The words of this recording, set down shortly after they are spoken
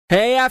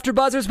Hey,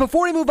 AfterBuzzers,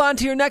 before we move on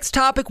to your next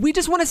topic, we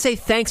just want to say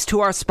thanks to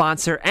our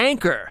sponsor,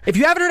 Anchor. If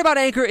you haven't heard about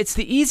Anchor, it's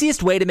the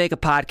easiest way to make a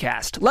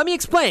podcast. Let me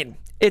explain.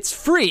 It's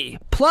free.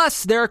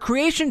 Plus, there are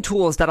creation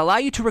tools that allow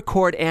you to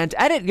record and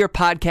edit your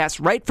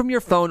podcast right from your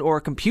phone or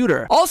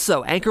computer.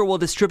 Also, Anchor will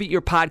distribute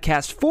your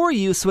podcast for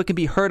you so it can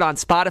be heard on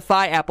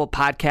Spotify, Apple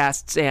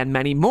Podcasts, and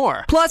many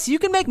more. Plus, you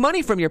can make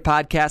money from your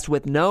podcast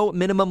with no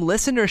minimum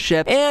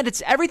listenership, and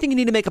it's everything you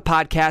need to make a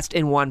podcast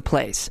in one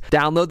place.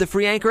 Download the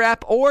free Anchor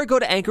app or go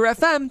to Anchor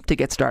FM to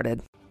get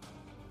started.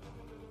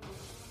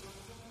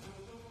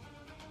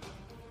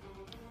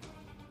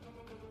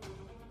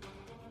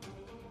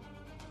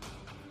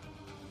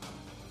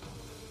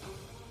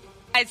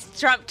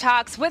 Trump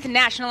talks with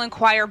National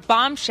Enquirer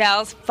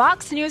bombshells,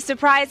 Fox News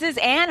surprises,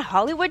 and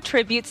Hollywood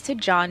tributes to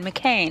John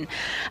McCain.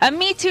 A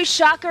Me Too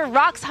shocker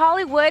rocks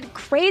Hollywood.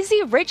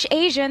 Crazy Rich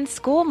Asian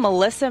school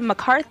Melissa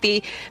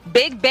McCarthy.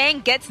 Big Bang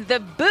gets the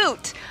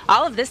boot.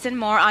 All of this and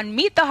more on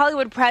Meet the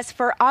Hollywood Press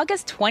for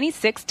August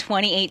 26,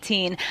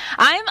 2018.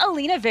 I'm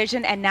Alina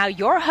Vision, and now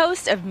your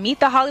host of Meet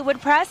the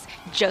Hollywood Press,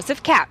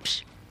 Joseph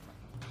Kapsch.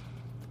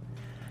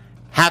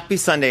 Happy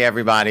Sunday,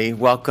 everybody.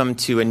 Welcome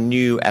to a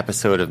new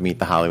episode of Meet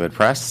the Hollywood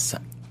Press.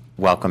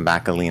 Welcome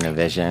back, Alina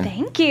Vision.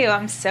 Thank you.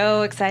 I'm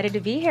so excited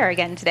to be here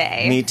again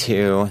today. Me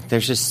too.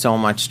 There's just so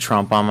much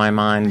Trump on my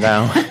mind,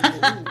 though.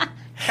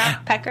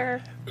 Trump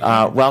Pecker.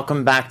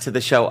 Welcome back to the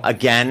show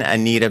again,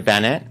 Anita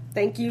Bennett.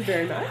 Thank you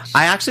very much.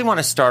 I actually want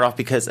to start off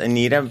because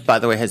Anita, by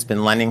the way, has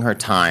been lending her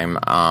time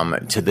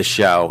to the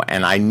show,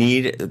 and I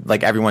need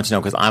everyone to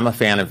know because I'm a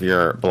fan of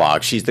your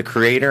blog. She's the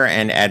creator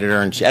and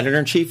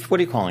editor-in-chief. What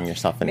are you calling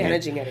yourself?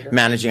 Managing editor.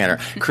 Managing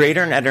editor.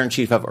 Creator and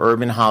editor-in-chief of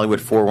Urban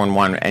Hollywood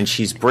 411, and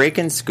she's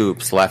breaking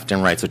scoops left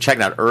and right. So check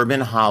it out,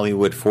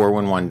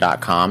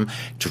 urbanhollywood411.com.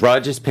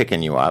 Drudge is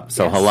picking you up,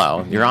 so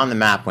hello. You're on the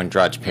map when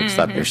Drudge picks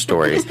up your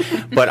stories.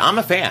 But I'm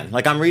a fan.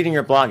 I'm reading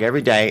your blog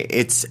every day.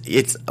 It's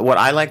what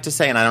I like to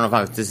say, and I don't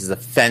know if this is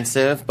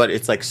offensive, but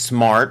it's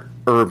smart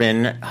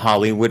urban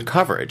Hollywood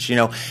coverage.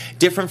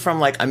 Different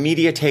from a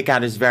media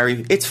takeout is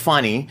it's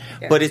funny,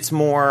 but it's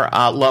more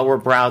lower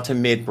brow to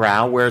mid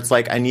brow, where it's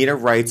Anita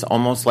writes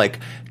almost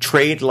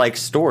trade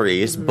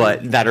stories,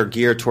 but that are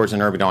geared towards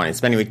an urban audience.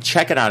 But anyway,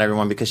 check it out,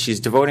 everyone, because she's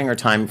devoting her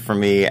time for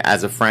me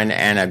as a friend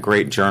and a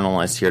great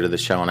journalist here to the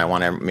show, and I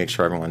want to make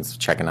sure everyone's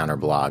checking out her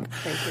blog.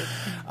 Thank you.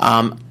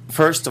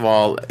 First of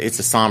all, it's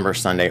a somber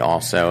Sunday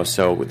also,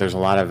 so there's a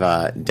lot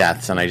of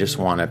deaths, and I just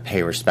want to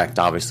pay respect,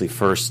 obviously,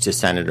 first to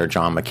Senator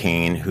John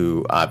McCain,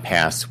 who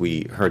passed.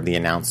 We heard the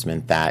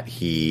announcement that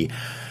he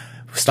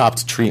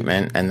stopped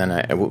treatment, and then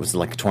it was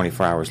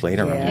 24 hours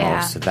later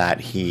almost that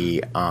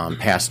he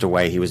passed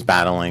away. He was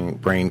battling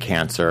brain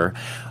cancer.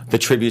 The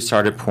tribute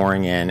started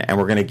pouring in, and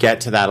we're going to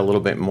get to that a little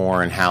bit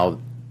more and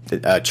how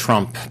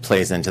Trump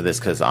plays into this,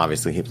 because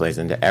obviously he plays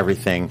into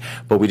everything,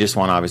 but we just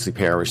want to obviously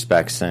pay our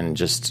respects and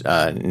just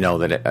know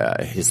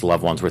that his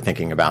loved ones were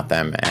thinking about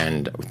them,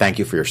 and thank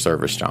you for your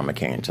service, John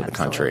McCain, to the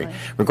country.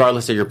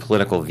 Regardless of your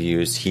political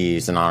views,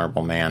 he's an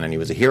honorable man and he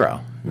was a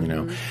hero.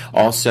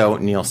 Also,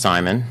 Neil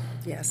Simon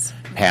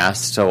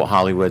passed, so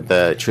Hollywood,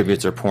 the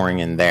tributes are pouring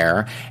in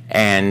there.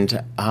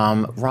 And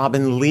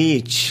Robin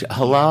Leach,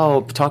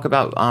 hello, talk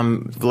about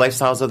the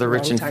lifestyles of the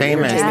rich and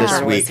famous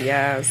this week.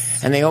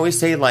 Yes. And they always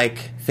say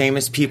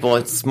famous people,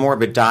 it's more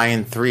of a die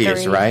in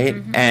threes, right?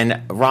 Mm-hmm.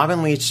 And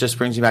Robin Leach just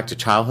brings me back to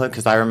childhood,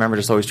 because I remember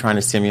just always trying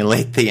to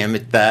simulate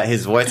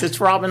his voice.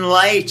 It's Robin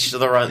Leach,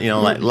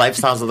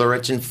 lifestyles of the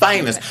rich and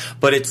famous.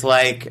 But it's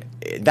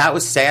that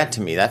was sad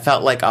to me. That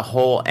felt like a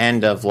whole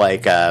end of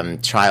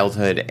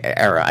childhood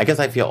era. I guess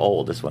I feel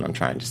old is what I'm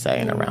trying to say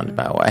in a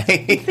roundabout way.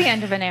 It's the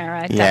end of an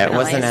era, definitely. Yeah, it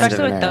was an end of an era.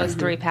 Especially with those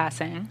three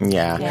passing.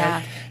 Yeah.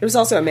 There was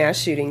also a mass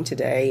shooting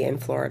today in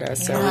Florida,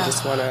 so we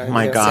just want to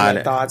send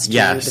our thoughts to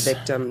the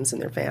victims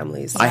and their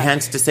families. I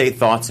hence to say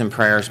thoughts and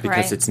prayers,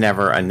 because it's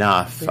never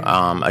enough.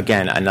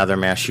 Again, another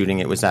mass shooting.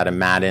 It was at a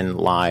Madden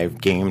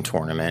Live game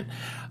tournament.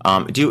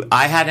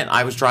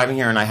 I was driving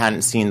here and I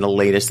hadn't seen the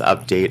latest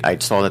update. I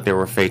saw that there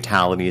were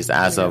fatalities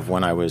as of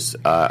when I was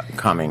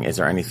coming. Is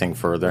there anything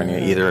further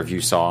either of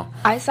you saw?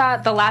 I saw,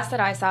 the last that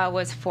I saw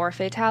was 4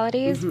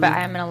 fatalities, but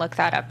I'm going to look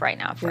that up right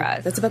now for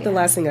us. That's about the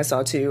last thing I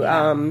saw too,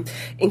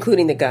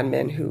 including the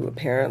gunman who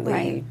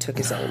apparently took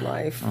his own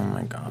life. Oh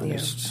my God. Yeah.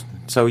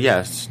 So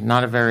yes,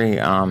 not a very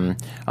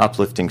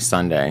uplifting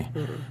Sunday.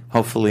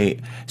 Hopefully,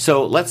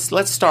 so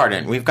let's start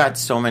in. We've got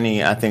so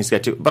many things to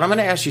get to, but I'm going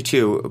to ask you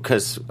too,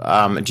 because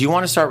do you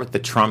want to start with the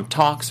Trump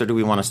talks, or do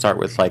we want to start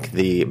with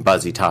the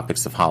buzzy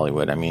topics of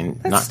Hollywood? I mean,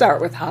 let's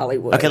start with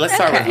Hollywood. Okay, let's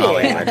start with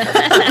Hollywood.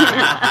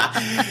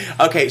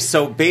 Okay,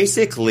 so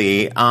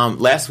basically,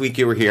 last week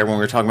you were here when we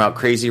were talking about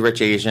Crazy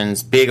Rich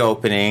Asians, big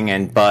opening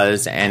and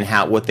buzz, and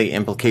what the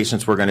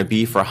implications were going to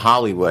be for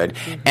Hollywood,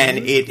 and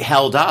it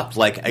held up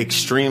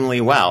extremely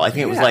extremely well. I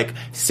think it was like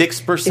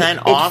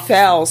 6% off. It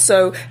fell.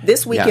 So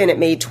this weekend it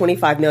made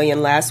 $25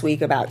 million. Last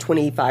week about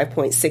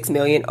 $25.6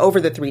 million over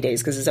the 3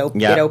 days because it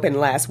opened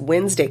last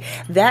Wednesday.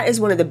 That is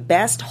one of the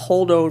best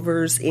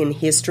holdovers in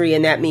history,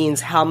 and that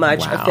means how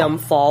much a film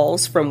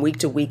falls from week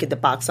to week at the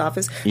box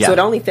office. Yeah. So it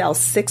only fell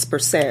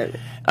 6%.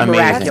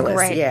 Miraculous. That's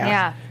great.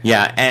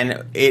 Yeah,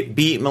 and it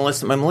beat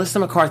Melissa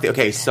McCarthy.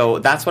 Okay, so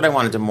that's what I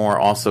wanted to more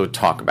also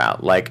talk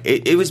about. Like,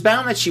 it was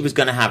bound that she was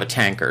going to have a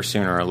tanker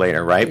sooner or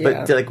later, right?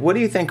 Yeah. But, like, what do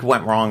you think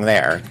went wrong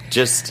there?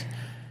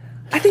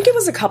 I think it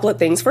was a couple of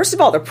things. First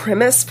of all, the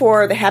premise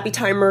for the Happy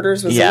Time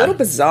Murders was a little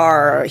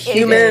bizarre.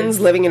 Humans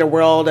living in a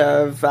world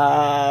of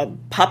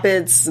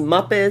puppets,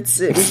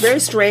 Muppets. It was very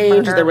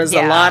strange. There was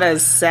a lot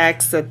of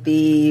sex that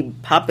the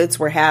puppets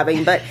were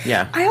having. But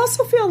I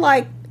also feel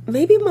like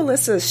maybe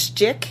Melissa's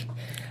shtick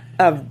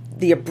of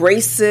the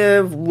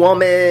abrasive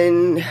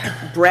woman,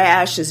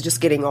 brash, is just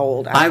getting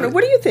old. I don't know.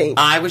 What do you think?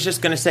 I was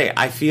just going to say,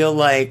 I feel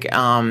like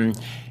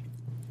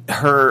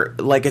her,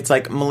 like, it's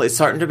like it's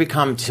starting to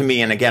become, to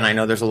me, and again, I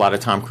know there's a lot of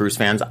Tom Cruise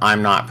fans.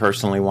 I'm not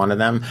personally one of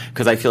them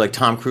because I feel like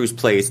Tom Cruise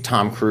plays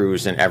Tom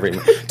Cruise in every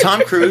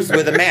Tom Cruise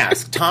with a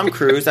mask, Tom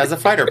Cruise as a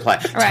fighter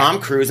pilot, Tom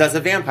Cruise as a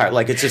vampire.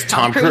 Like, it's just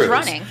Tom Cruise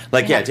running.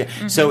 Like,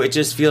 so it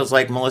just feels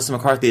like Melissa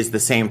McCarthy is the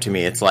same to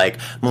me. It's like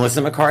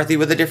Melissa McCarthy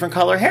with a different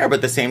color hair,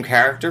 but the same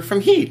character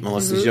from Heat.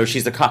 Melissa, you know,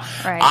 she's a cop.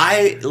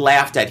 I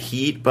laughed at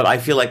Heat, but I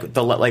feel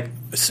like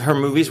her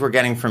movies were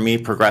getting, for me,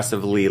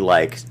 progressively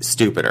like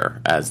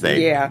stupider as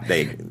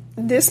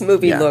this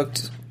movie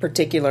looked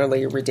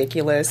particularly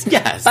ridiculous.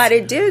 Yes. But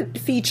it did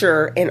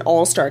feature an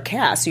all-star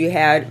cast. You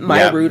had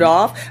Maya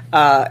Rudolph,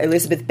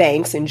 Elizabeth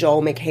Banks, and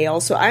Joel McHale.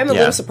 So I'm a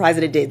little surprised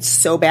that it did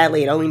so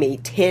badly. It only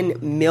made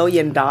 $10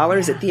 million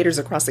at theaters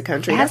across the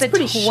country. It has That's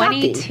pretty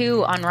 22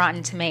 shocking. on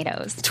Rotten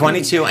Tomatoes.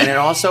 22, and it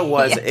also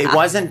was, it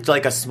wasn't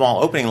like a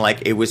small opening,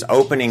 like it was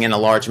opening in a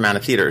large amount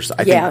of theaters.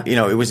 I think, you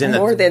know, it was in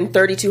more than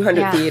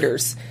 3,200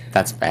 theaters.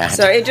 That's bad.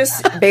 So it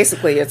just,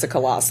 basically, it's a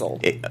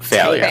colossal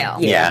failure.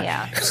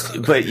 Yeah.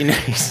 But, you know,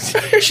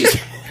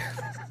 she's...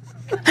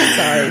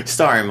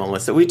 Sorry,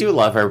 Melissa. We do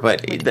love her,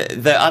 but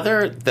the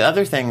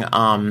other thing,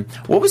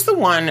 what was the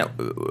one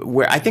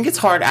where I think it's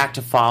hard act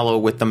to follow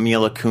with the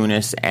Mila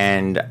Kunis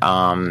and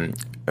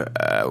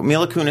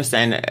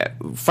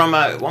from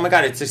oh my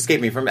God, it's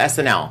escaped me, from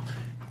SNL.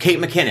 Kate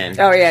McKinnon.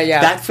 Oh,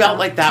 yeah. That felt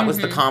like that was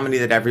the comedy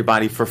that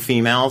everybody, for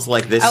females,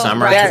 like this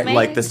summer,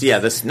 like this,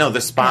 the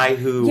Spy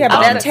Who... Yeah,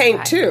 but that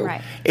tanked too.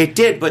 Right. It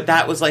did, but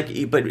that was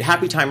like, but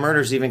Happy Time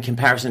Murders, even in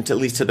comparison to, at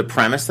least to the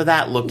premise of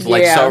that, looked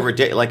like so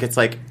ridiculous. Like, it's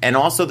like, and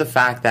also the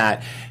fact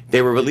that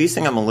they were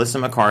releasing a Melissa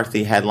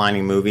McCarthy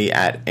headlining movie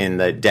in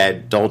the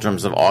dead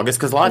doldrums of August,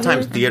 because a lot of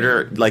times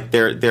theater, like,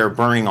 they're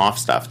burning off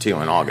stuff too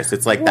in August.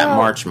 It's like that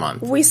March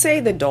month. We say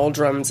the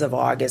doldrums of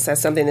August.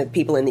 That's something that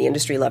people in the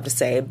industry love to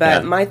say.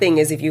 But my thing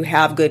is, if you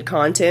have good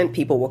content,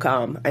 people will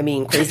come. I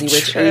mean, Crazy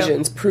Rich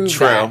Asians proved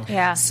that.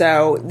 Yeah.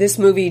 So this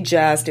movie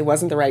it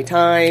wasn't the right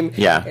time.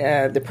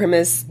 Yeah. The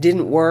premise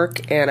didn't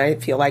work, and I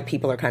feel like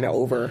people are kind of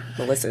over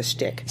Melissa's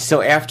shtick.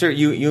 So after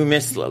you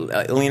missed,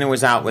 Alina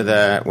was out with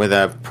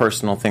a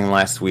personal thing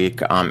last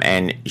week,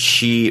 and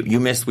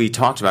we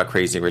talked about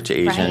Crazy Rich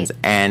Asians,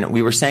 and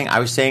I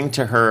was saying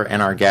to her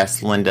and our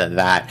guest Linda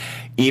that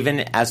even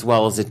as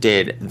well as it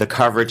did, the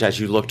coverage as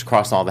you looked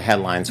across all the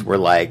headlines were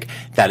like,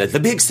 that is the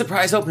big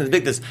surprise opening, the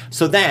big this.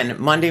 So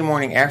then, Monday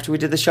morning after we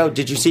did the show,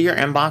 did you see your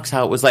inbox,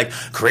 how it was like,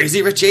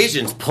 Crazy Rich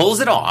Asians pulls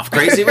it off,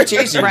 Crazy Rich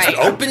Asians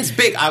opens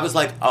big. I was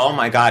like, oh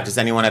my God, does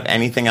anyone have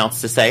anything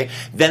else to say?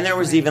 Then there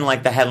was even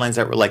like the headlines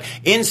that were like,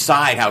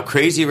 inside how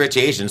Crazy Rich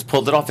Asians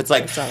pulled it off. It's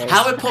like,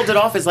 how it pulled it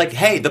off is like,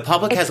 hey, the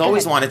public has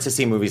always wanted to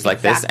see movies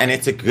like this, and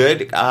it's a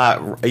good,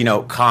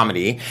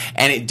 comedy,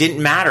 and it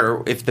didn't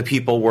matter if the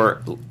people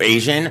were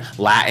Asian,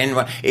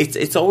 Latin.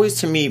 It's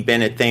always, to me,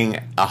 been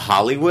a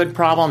Hollywood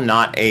problem,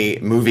 not a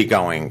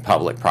movie-going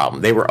public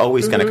problem. They were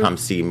always going to come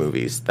see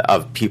movies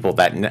of people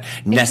that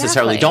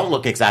necessarily don't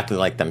look exactly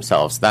like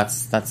themselves.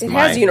 It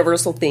has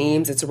universal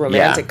themes. It's a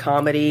romantic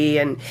comedy,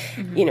 and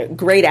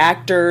great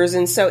actors,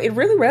 and so it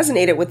really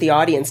resonated with the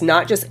audience,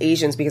 not just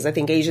Asians, because I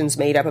think Asians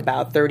made up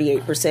about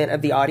 38%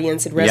 of the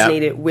audience. It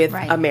resonated with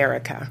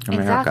America.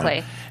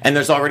 Exactly. And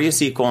there's already a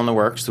sequel in the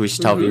works, so we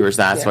should tell viewers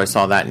that. So I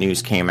saw that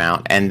news came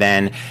out, and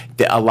then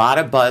a lot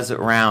of buzz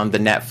around the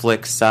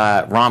Netflix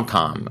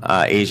rom-com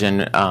Asian.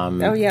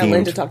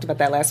 Linda talked about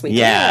that last week.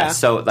 Yeah,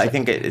 so I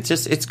think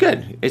it's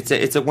good.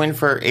 It's a win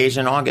for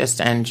Asian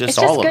August and just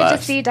all of us. It's just good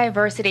to see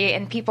diversity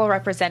and people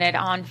represented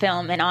on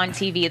film and on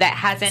TV that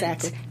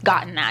hasn't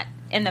gotten that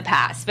in the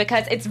past,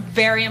 because it's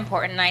very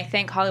important, and I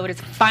think Hollywood is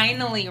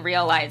finally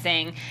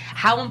realizing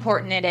how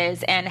important it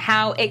is and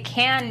how it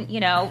can,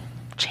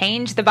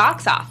 change the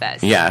box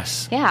office.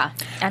 Yes. Yeah,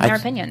 and their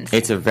opinions.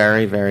 It's a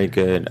very, very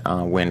good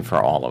win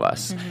for all of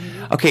us.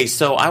 Mm-hmm. Okay,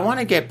 so I want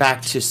to get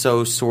back to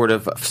sort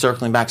of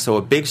circling back. So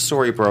a big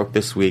story broke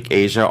this week.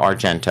 Asia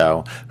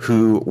Argento,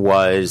 who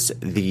was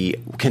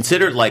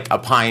considered like a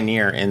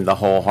pioneer in the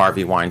whole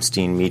Harvey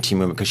Weinstein Me Too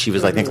movement, because she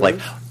was, I think, like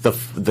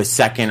the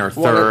second or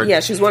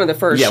third. She was one of the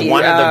first. Yeah,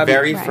 one of the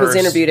very first. Was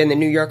interviewed in the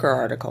New Yorker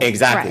article.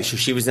 Exactly. Right. So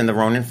she was in the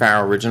Ronan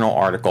Farrow original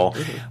article.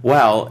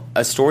 Well,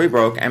 a story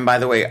broke, and by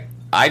the way,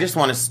 I just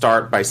want to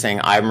start by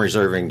saying I'm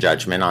reserving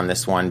judgment on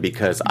this one,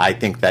 because I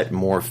think that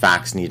more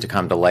facts need to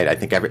come to light. I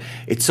think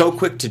it's so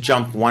quick to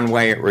jump one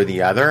way or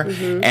the other.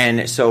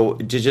 And so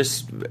to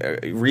just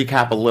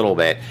recap a little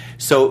bit.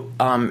 So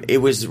it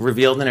was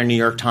revealed in a New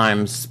York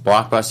Times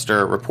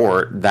blockbuster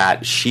report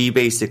that she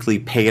basically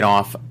paid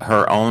off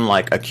her own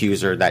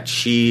accuser that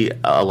she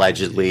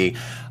allegedly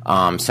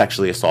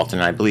sexually assaulted,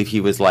 and I believe he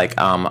was like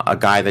a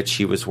guy that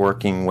she was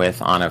working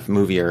with on a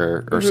movie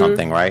or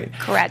something, right?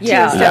 Correct.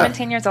 Yeah. He was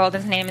 17 years old.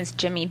 His name is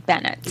Jimmy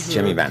Bennett.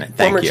 Jimmy Bennett.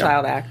 Thank Former you.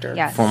 child actor.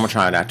 Yes. Former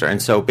child actor.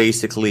 And so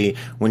basically,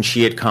 when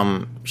she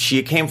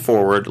came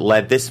forward,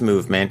 led this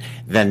movement,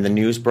 then the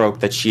news broke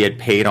that she had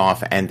paid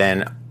off, and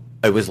then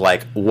it was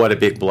like, what a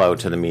big blow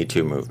to the Me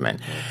Too movement.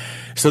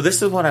 So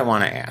this is what I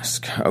want to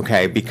ask,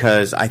 okay?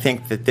 Because I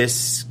think that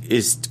this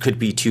could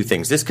be two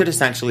things. This could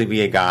essentially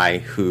be a guy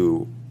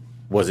who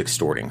was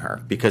extorting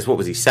her, because what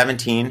was he,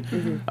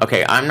 17?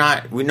 Okay,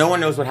 no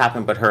one knows what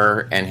happened but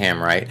her and him,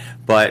 right?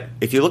 But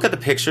if you look at the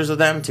pictures of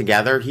them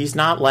together, he's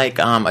not like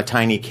a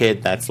tiny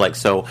kid that's like,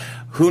 so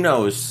who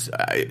knows?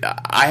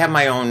 I have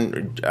my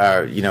own,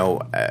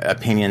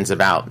 opinions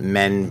about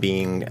men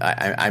being,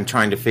 I'm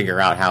trying to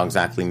figure out how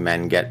exactly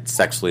men get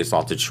sexually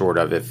assaulted short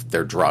of if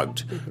they're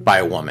drugged by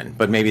a woman.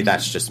 But maybe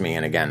that's just me,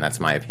 and again,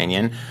 that's my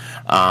opinion.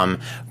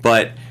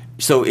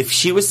 So if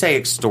she was, say,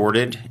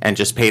 extorted and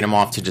just paid him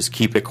off to just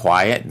keep it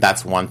quiet,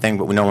 that's one thing,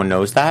 but no one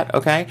knows that,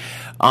 okay?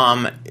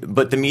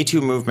 But the Me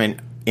Too movement,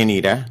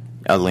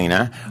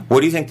 Alina, what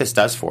do you think this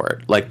does for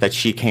it? Like, that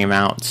she came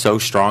out so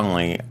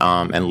strongly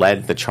and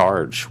led the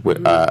charge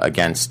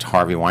against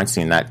Harvey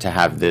Weinstein, that to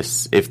have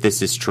this, if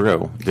this is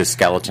true, this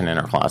skeleton in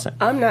her closet.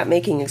 I'm not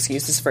making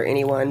excuses for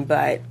anyone,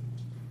 but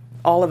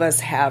all of us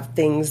have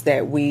things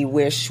that we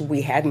wish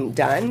we hadn't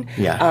done.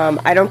 Yeah.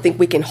 I don't think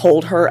we can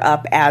hold her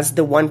up as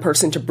the one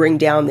person to bring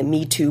down the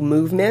Me Too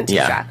movement.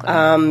 Yeah.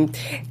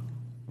 Exactly.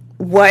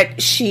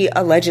 What she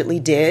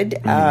allegedly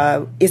did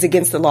is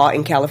against the law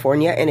in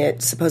California, and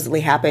it supposedly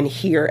happened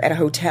here at a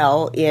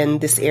hotel in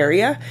this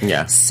area.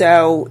 Yeah.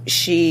 So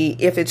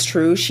if it's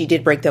true, she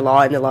did break the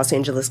law, and the Los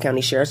Angeles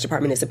County Sheriff's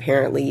Department is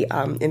apparently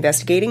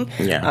investigating.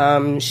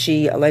 Yeah.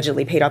 She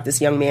allegedly paid off this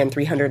young man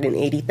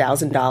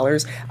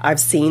 $380,000. I've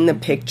seen the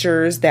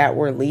pictures that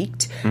were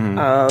leaked.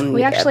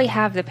 We actually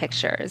have the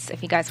pictures,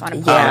 if you guys want to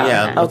put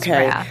yeah.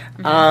 Okay.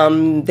 Yeah.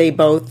 They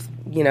both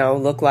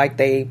look like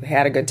they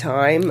had a good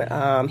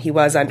time. He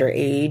was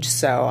underage,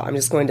 so I'm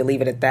just going to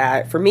leave it at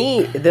that. For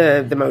me,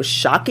 the most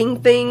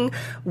shocking thing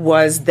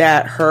was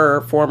that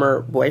her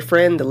former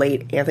boyfriend, the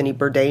late Anthony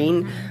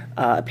Bourdain,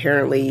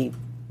 apparently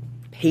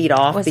paid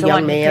off the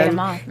young man. Paid him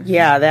off.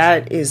 Yeah,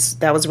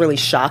 that was really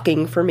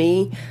shocking for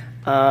me.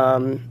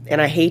 And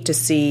I hate to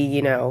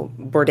see,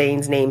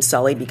 Bourdain's name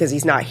sullied, because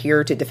he's not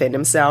here to defend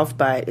himself,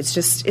 but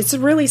it's a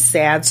really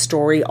sad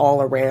story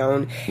all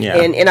around. Yeah.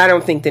 And I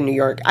don't think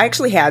I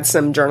actually had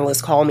some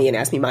journalists call me and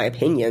ask me my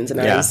opinions, and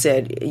I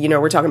said,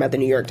 we're talking about the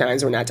New York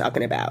Times, we're not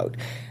talking about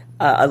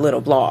a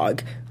little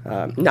blog.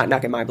 Not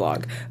knocking my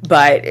blog,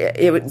 but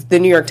it was the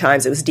New York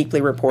Times. It was deeply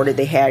reported.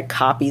 They had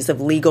copies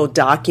of legal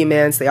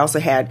documents. They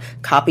also had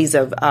copies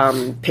of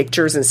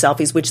pictures and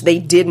selfies, which they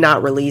did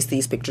not release.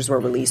 These pictures were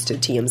released to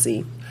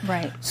TMZ.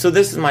 Right. So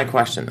this is my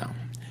question, though.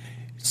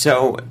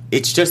 So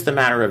it's just a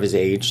matter of his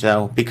age,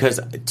 though, because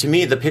to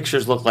me the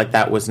pictures look like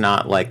that was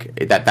not like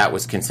that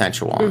was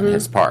consensual on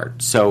his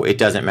part. So it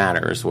doesn't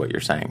matter, is what you're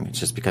saying. It's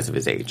just because of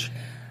his age.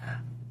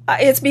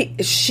 If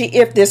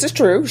this is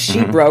true,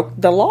 she broke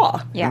the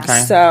law. Yeah. Okay.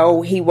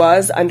 So he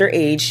was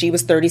underage. She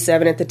was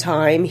 37 at the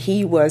time.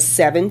 He was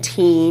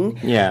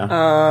 17.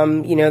 Yeah.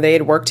 They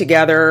had worked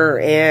together,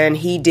 and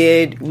he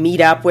did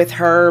meet up with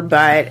her,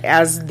 but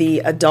as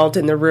the adult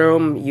in the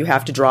room, you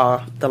have to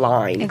draw the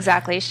line.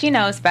 Exactly. She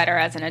knows better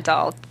as an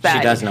adult. She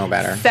does know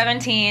better.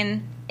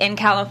 17 in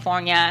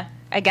California.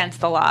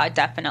 Against the law,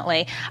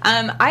 definitely.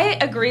 I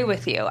agree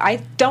with you. I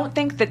don't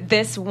think that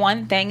this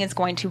one thing is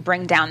going to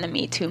bring down the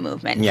Me Too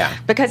movement. Yeah.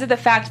 Because of the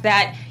fact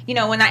that,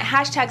 when that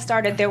hashtag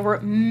started, there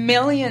were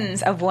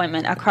millions of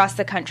women across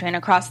the country and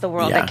across the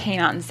world that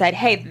came out and said,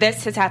 hey,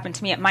 this has happened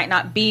to me. It might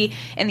not be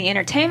in the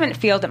entertainment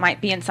field. It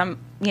might be in some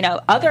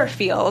other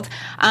field.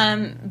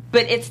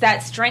 But it's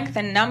that strength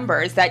in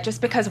numbers that just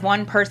because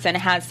one person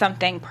has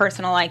something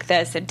personal like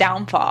this, a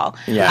downfall,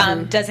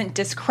 doesn't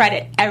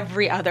discredit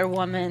every other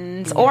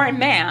woman's or a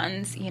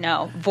man's,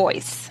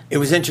 voice. It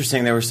was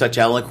interesting. There were such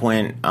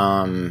eloquent,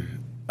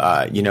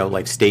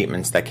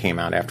 statements that came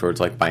out afterwards,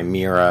 like by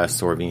Mira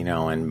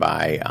Sorvino and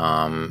by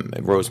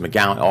Rose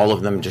McGowan, all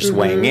of them just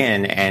weighing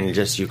in, and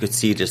just you could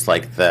see just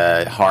like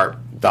the heart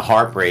the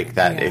heartbreak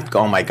that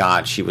oh my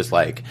God, she was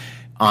like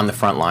on the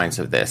front lines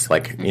of this,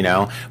 like, you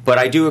know. But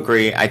I do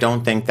agree. I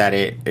don't think that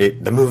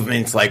the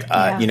movement's like,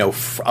 you know,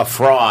 a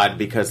fraud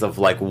because of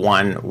like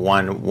one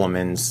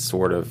woman's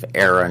sort of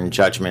error in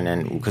judgment,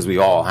 and because we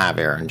all have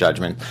error in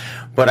judgment.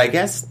 But I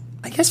guess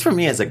for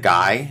me as a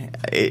guy,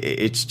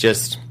 it's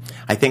just,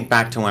 I think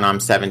back to when I'm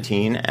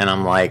 17 and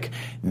I'm like,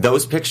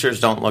 those pictures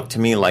don't look to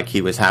me like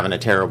he was having a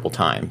terrible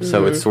time.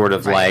 So it's sort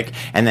of like,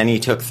 and then he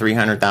took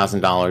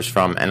 $300,000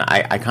 from, and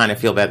I kind of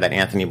feel bad that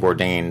Anthony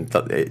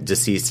Bourdain,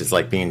 deceased, is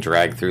like being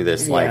dragged through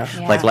this,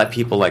 like let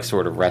people like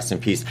sort of rest in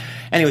peace.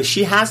 Anyway,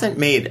 she hasn't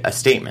made a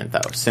statement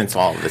though since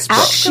all of this broke.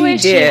 Actually,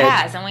 she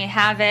has, and we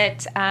have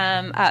it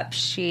up.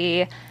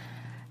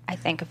 I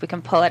think if we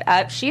can pull it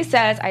up, she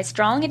says, I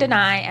strongly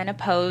deny and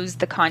oppose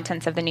the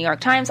contents of the New York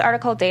Times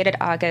article dated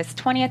August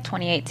 20th,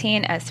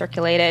 2018, as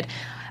circulated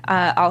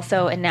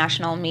also in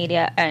national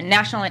media,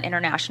 national and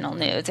international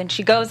news. And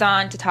she goes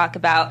on to talk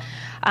about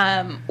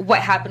what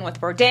happened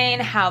with Bourdain,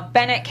 how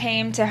Bennett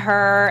came to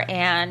her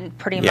and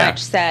pretty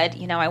much said,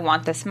 you know, I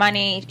want this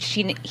money.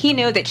 He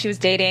knew that she was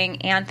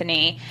dating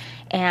Anthony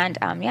and,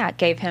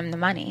 gave him the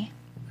money.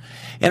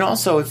 And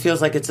also, it feels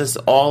like it's just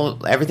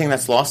everything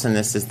that's lost in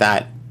this is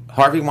that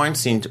Harvey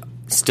Weinstein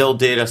still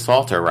did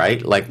assault her,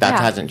 right? Like, that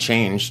hasn't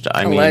changed.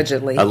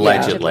 Allegedly.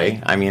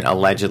 I mean,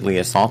 allegedly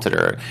assaulted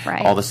her.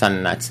 Right. All of a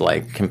sudden, that's,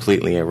 like,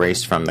 completely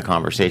erased from the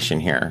conversation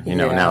here. You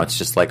know, now it's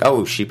just like,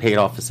 oh, she paid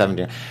off the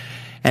 $70.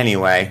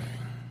 Anyway,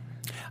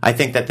 I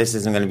think that this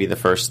isn't going to be the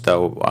first,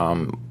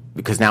 though,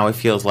 because now it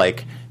feels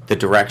like the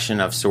direction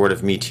of sort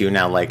of Me Too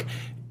now, like,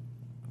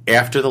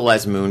 after the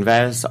Les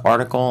Moonves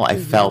article, I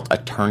felt a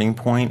turning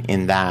point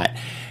in that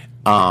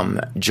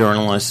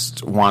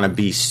journalists want to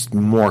be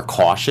more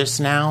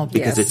cautious now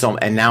because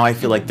and now I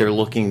feel like they're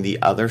looking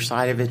the other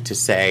side of it to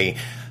say,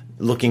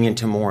 looking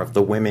into more of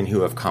the women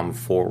who have come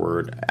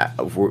forward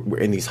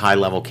in these high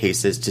level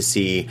cases to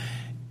see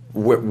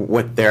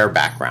what their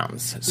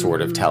backgrounds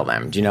sort of tell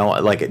them. Do you know,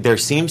 like, there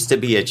seems to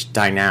be a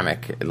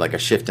dynamic, like a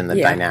shift in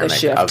the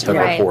dynamic of the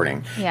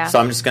reporting. Yeah. So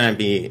I'm just going to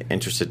be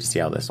interested to see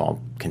how this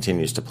all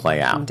continues to play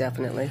out.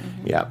 Definitely.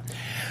 Yeah.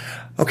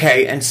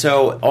 Okay, and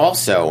so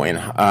also,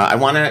 I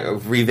want to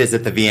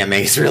revisit the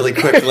VMAs really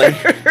quickly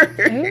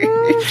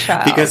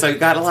because I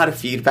got a lot of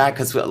feedback.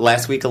 Because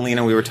last week,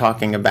 Alina, we were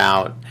talking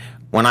about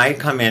when I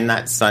come in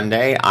that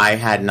Sunday, I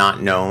had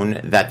not known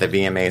that the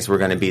VMAs were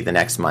going to be the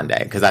next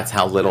Monday because that's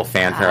how little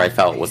fanfare I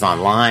felt was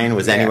online,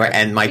 was anywhere.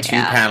 And my two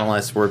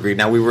panelists were agreed.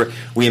 Now,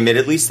 we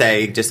admittedly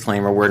say,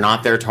 disclaimer, we're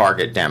not their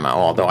target demo,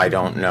 although I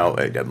don't know.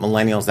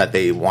 Millennials that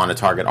they want to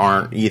target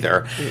aren't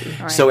either.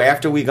 Right. So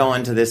after we go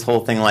into this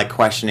whole thing, like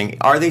questioning,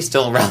 are they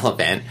still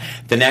relevant?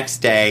 The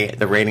next day,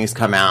 the ratings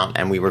come out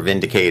and we were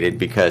vindicated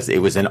because it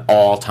was an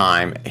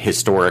all-time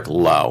historic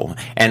low.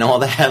 And all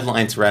the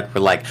headlines read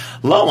were like,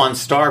 low on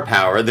star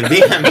power. The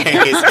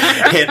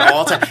VMAs hit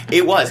all time.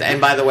 It was. And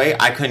by the way,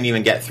 I couldn't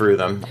even get through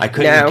them. I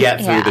couldn't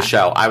get through the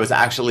show. I was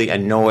actually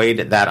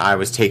annoyed that I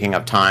was taking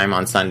up time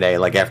on Sunday,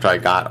 like after I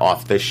got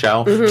off this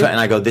show. And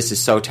I go, this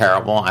is so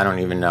terrible. I don't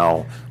even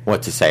know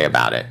what to say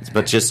about it.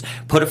 But just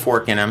put a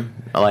fork in them.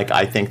 Like,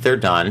 I think they're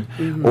done.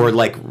 Or,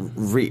 like,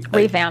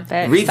 revamp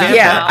it.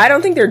 Yeah, I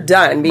don't think they're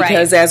done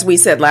because, as we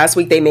said last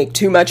week, they make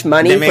too much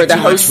money for the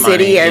host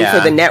city and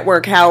for the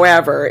network.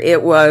 However,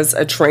 it was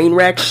a train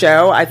wreck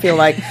show. I feel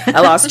like I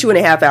lost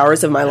 2.5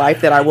 hours of my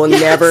life that I will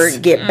never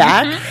get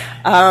back.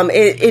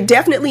 It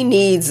definitely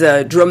needs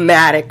a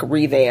dramatic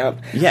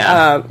revamp,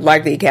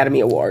 like the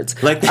Academy Awards.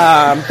 But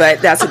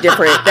that's a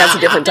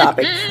different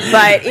topic.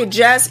 But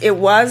it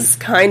was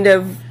kind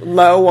of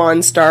low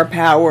on star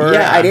power.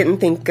 Yeah. I didn't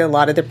think a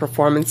lot of the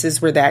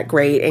performances were that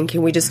great. And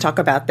can we just talk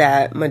about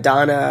that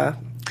Madonna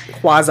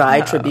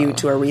quasi tribute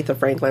to Aretha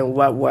Franklin?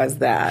 What was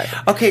that?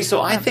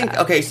 So I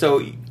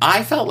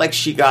felt like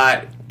she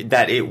got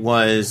that it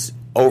was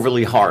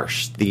overly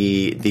harsh,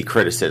 the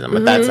criticism.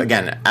 But that's,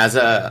 again, as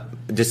a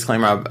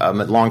disclaimer, I'm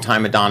a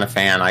longtime Madonna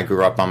fan. I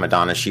grew up on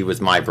Madonna. She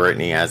was my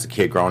Britney as a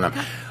kid growing up.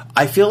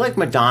 I feel like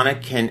Madonna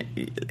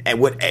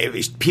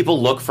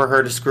people look for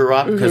her to screw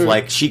up because,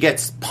 like, she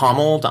gets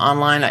pummeled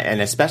online, and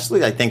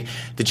especially, I think,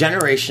 the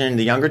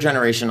younger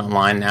generation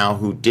online now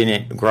who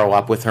didn't grow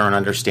up with her and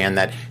understand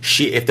that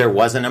if there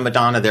wasn't a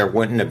Madonna, there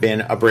wouldn't have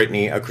been a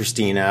Britney, a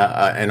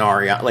Christina, an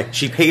Ariana. Like,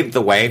 she paved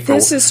the way for...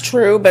 This is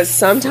true, but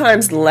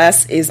sometimes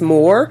less is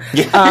more.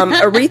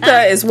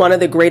 Aretha is one of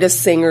the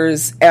greatest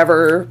singers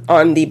ever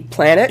on the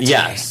planet.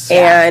 Yes.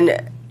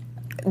 And...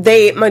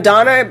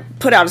 Madonna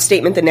put out a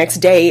statement the next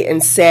day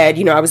and said,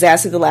 I was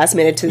asked at the last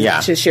minute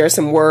to share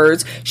some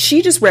words.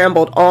 She just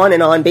rambled on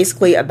and on,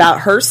 basically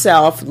about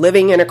herself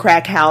living in a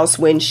crack house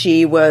when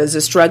she was a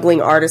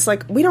struggling artist.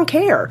 Like, we don't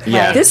care.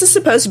 Yeah. This is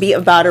supposed to be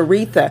about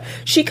Aretha.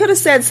 She could have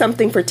said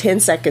something for 10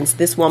 seconds.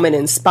 This woman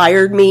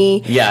inspired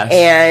me. Yes.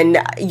 And,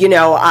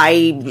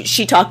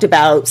 she talked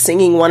about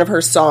singing one of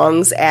her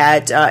songs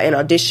at an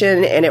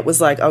audition, and it was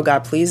like, oh,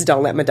 God, please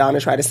don't let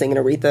Madonna try to sing an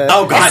Aretha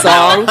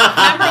song.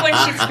 Remember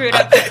when she screwed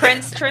up the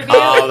Prince tribute?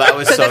 Oh, That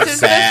was so this is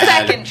sad.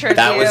 the second tribute.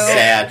 That was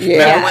sad. Yeah.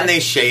 Remember when they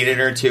shaded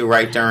her too,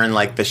 right during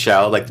like the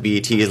show, like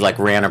the BETs like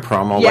ran a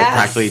promo like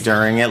practically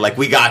during it, like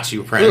we got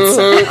you, Prince.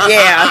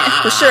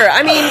 Yeah, for sure.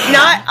 I mean,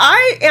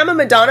 I am a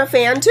Madonna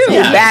fan too.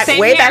 Yeah.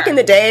 Way back in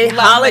the day, Love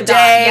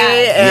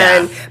Holiday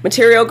and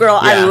Material Girl.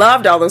 I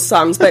loved all those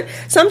songs, but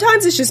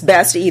sometimes it's just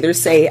best to either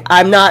say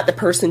I'm not the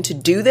person to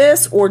do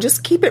this, or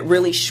just keep it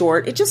really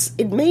short.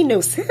 It made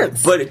no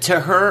sense. But to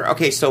her,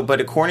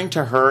 but according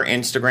to her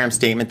Instagram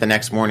statement the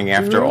next morning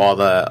after all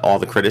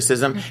the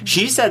criticism,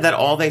 she said that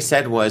all they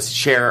said was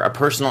share a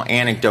personal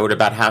anecdote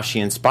about how she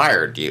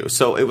inspired you.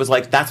 So it was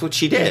like that's what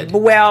she did.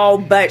 Well,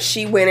 but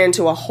she went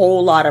into a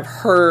whole lot of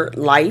her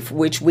life,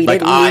 which we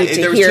didn't need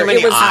to there was hear. too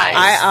many It was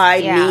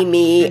eyes.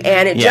 me,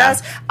 and it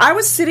just. I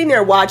was sitting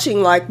there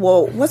watching, like,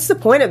 well, what's the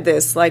point of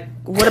this? Like,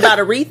 what about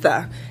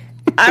Aretha?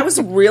 I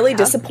was really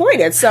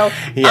disappointed. So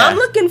I'm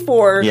looking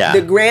for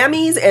the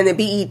Grammys and the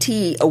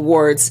BET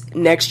Awards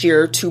next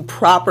year to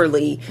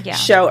properly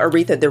show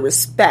Aretha the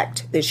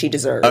respect that she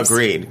deserves.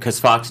 Agreed, because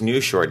Fox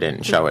News sure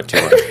didn't show it to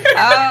her.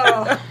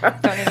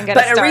 Don't even get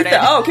us started.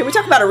 Aretha, can we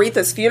talk about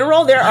Aretha's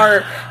funeral?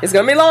 It's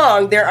going to be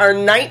long. There are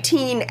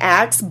 19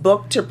 acts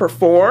booked to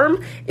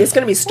perform. It's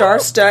going to be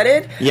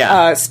star-studded.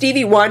 Yeah.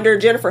 Stevie Wonder,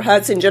 Jennifer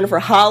Hudson, Jennifer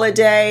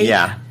Holiday.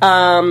 Yeah.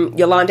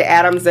 Yolanda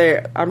Adams.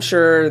 I'm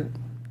sure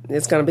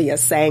it's going to be a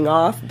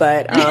sang-off,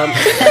 but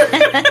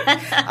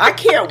I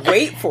can't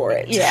wait for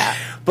it. Yeah.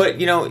 But,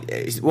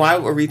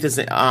 while Aretha's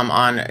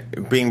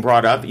on being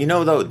brought up,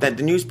 though, that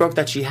the news broke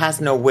that she has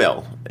no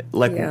will.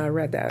 Like, yeah, I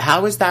read that.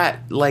 How is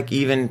that, like,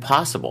 even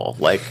possible?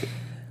 Like,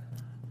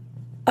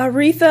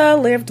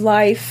 Aretha lived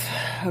life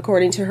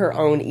according to her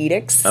own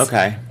edicts.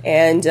 Okay.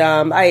 And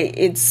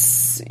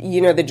it's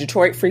the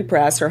Detroit Free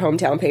Press, her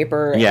hometown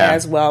paper,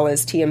 as well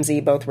as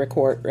TMZ both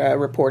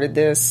reported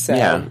this.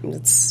 So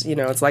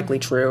it's likely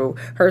true.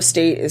 Her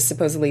estate is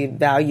supposedly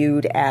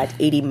valued at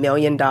 $80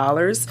 million.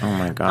 Oh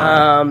my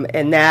God.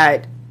 And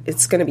that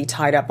it's going to be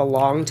tied up a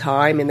long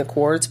time in the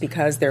courts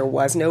because there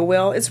was no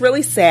will. It's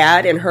really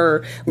sad. And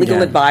her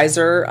legal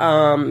advisor,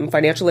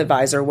 financial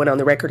advisor, went on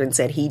the record and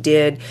said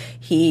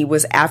he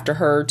was after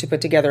her to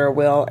put together a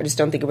will. I just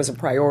don't think it was a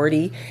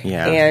priority.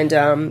 Yeah.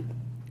 And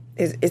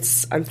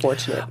it's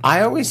unfortunate.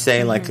 I always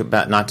say, like,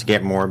 about not to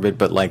get morbid,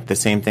 but like the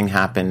same thing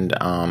happened.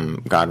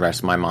 God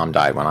rest, my mom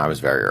died when I was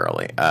very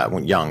early,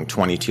 when young,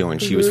 22, and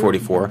she was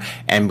 44.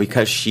 And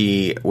because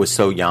she was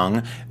so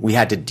young, we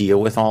had to deal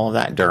with all of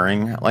that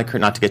during, like, her,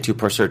 not to get too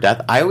personal, her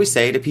death. I always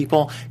say to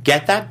people,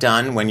 get that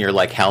done when you're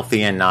like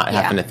healthy and not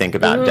having to think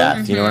about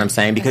death. You know what I'm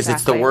saying? Because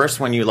it's the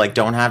worst when you like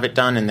don't have it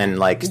done and then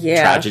like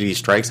tragedy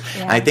strikes.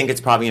 Yeah. And I think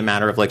it's probably a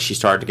matter of like she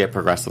started to get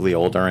progressively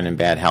older and in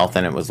bad health,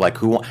 and it was like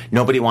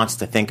nobody wants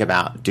to think about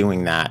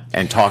doing that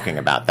and talking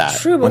about that.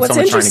 True, but what's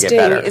interesting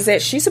is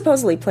that she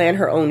supposedly planned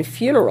her own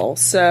funeral.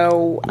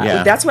 So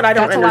that's what I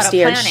don't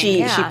understand.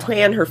 She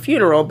planned her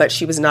funeral, but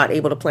she was not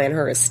able to plan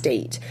her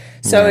estate.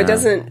 So it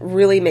doesn't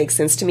really make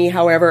sense to me.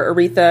 However,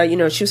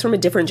 Aretha, she was from a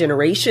different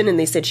generation, and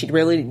they said she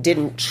really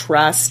didn't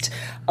trust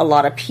a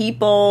lot of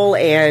people,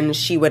 and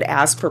she would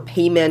ask for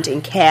payment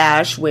in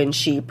cash when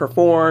she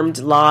performed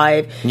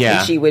live. Yeah.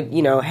 And she would,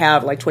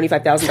 have like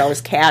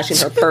 $25,000 cash in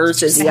her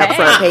purse as the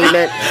upfront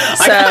payment.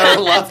 So I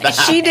love that.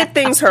 She did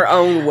things her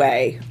own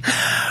way.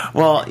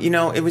 Well,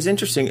 it was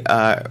interesting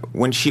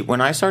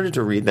when I started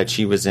to read that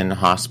she was in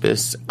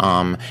hospice.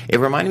 It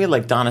reminded me of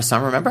like Donna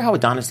Summer. Remember how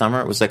with Donna Summer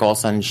it was like all of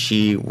a sudden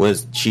she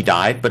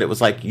died, but it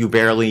was like you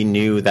barely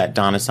knew that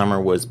Donna Summer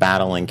was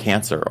battling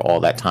cancer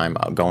all that time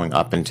going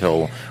up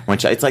until when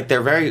it's like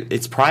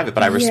it's private,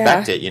 but I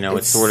respect it.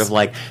 It's sort of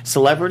like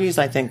celebrities.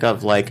 I think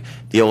of like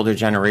the older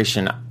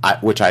generation,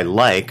 which I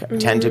like,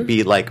 tend to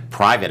be like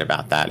private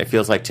about that. It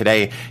feels like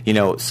today,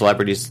 younger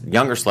celebrities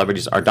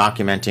are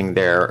documenting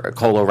their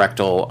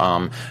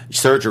colorectal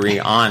surgery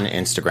on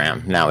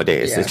Instagram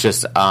nowadays. It's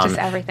just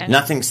everything.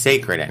 Nothing's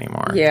sacred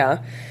anymore.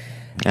 Yeah.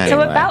 Anyway.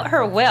 So about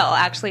her will,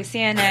 actually,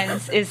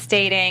 CNN is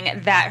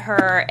stating that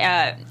her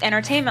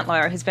entertainment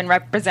lawyer, who's been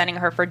representing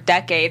her for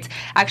decades,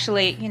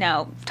 actually,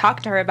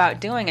 talked to her about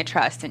doing a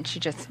trust, and she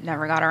just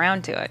never got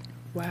around to it.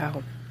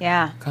 Wow.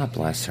 Yeah. God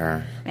bless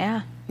her.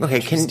 Yeah. Okay,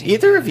 can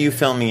either of you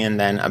fill me in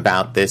then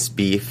about this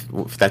beef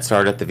that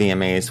started at the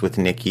VMAs with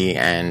Nicki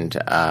and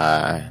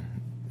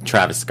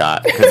Travis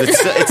Scott? Because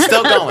it's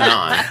still going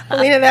on.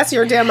 Alina, that's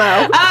your demo.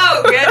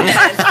 Oh, goodness.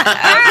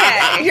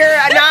 Okay.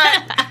 You're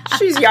not...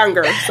 She's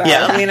younger. So.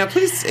 Yeah, Alina,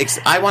 please.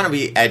 I want to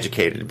be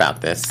educated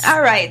about this.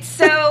 All right,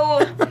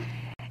 so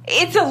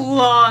it's a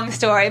long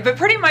story, but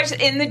pretty much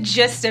in the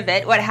gist of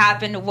it, what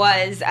happened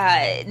was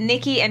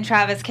Nicki and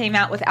Travis came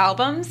out with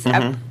albums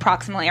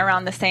approximately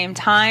around the same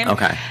time.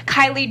 Okay.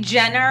 Kylie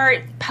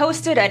Jenner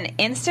posted an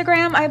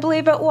Instagram, I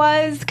believe it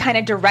was, kind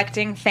of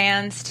directing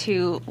fans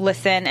to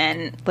listen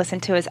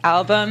to his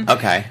album.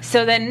 Okay.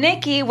 So then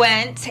Nicki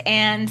went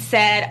and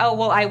said, oh,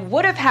 well, I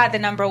would have had the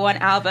 #1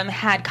 album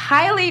had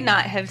Kylie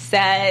not have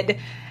said...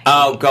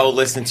 Oh, go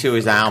listen to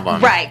his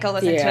album. Right, go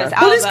listen to his album.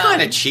 Well, it's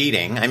kind of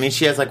cheating. I mean,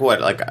 she has like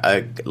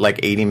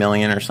 80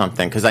 million or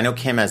something. Because I know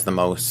Kim has the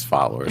most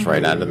followers,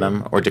 right, out of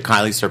them. Or did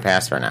Kylie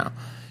surpass her now?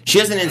 She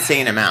has an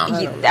insane amount.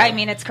 I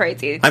mean, it's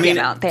crazy. The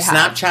amount they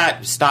have.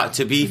 Snapchat stock.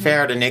 To be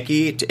fair to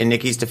Nikki, in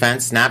Nikki's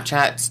defense,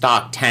 Snapchat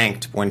stock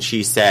tanked when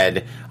she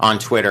said on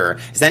Twitter,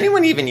 "Is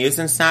anyone even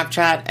using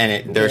Snapchat?"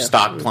 And their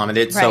stock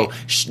plummeted. Right.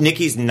 So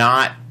Nikki's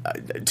not.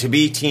 To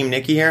be Team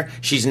Nikki here,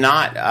 she's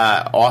not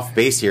off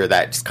base here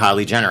that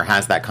Kylie Jenner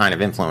has that kind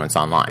of influence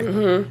online.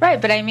 Mm-hmm.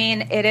 Right, but I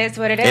mean, it is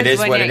what it is. It is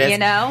when what it is. You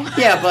know.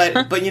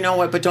 Yeah, but you know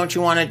what? But don't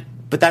you want to?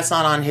 But that's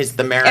not on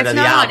the merit of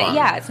the album.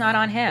 It's not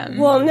on him.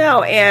 Well,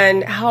 no.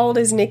 And how old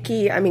is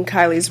Nikki? I mean,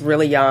 Kylie's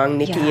really young.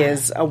 Nikki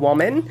is a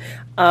woman.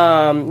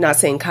 Not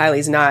saying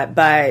Kylie's not,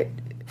 but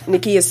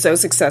Nikki is so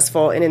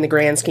successful, and in the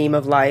grand scheme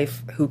of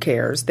life, who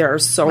cares? There are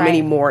so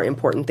many more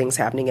important things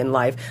happening in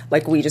life.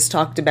 Like we just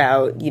talked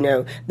about,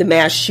 the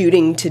mass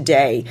shooting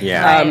today,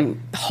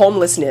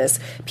 homelessness,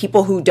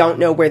 people who don't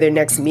know where their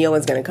next meal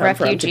is going to come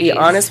from. To be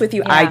honest with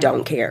you, I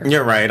don't care.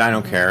 You're right. I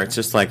don't care. It's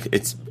just like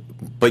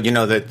but you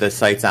know that the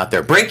site's out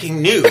there.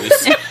 Breaking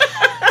news.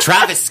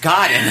 Travis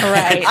Scott.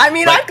 Right. I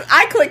mean,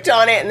 I clicked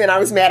on it, and then I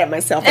was mad at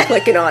myself for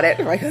clicking on it.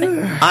 Like,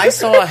 I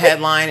saw a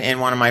headline in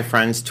one of my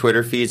friend's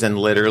Twitter feeds and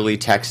literally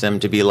text him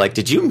to be like,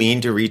 did you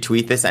mean to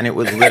retweet this? And it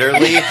was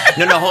literally,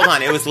 no, hold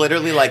on. It was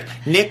literally like,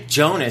 Nick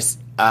Jonas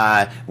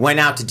went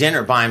out to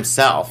dinner by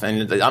himself.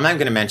 And I'm not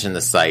going to mention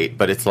the site,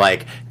 but it's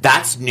like,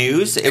 that's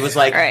news? It was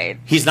like,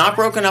 he's not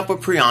broken up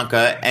with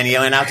Priyanka, and he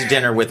went out to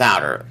dinner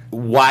without her.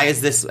 Why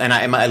is this? And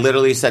I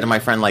literally said to my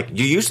friend, like,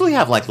 you usually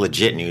have, like,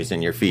 legit news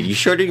in your feed. You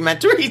sure you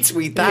meant to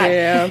retweet that?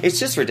 Yeah. It's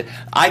just ridiculous.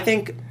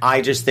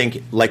 I just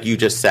think, like you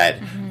just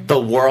said, the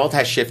world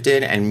has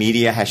shifted and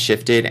media has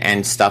shifted,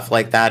 and stuff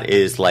like that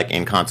is, like,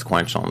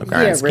 inconsequential in the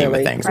grand scheme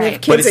of things.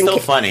 Right. But it's still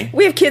funny.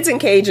 We have kids in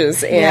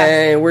cages,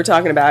 and we're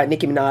talking about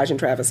Nicki Minaj and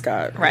Travis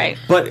Scott. Right.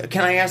 But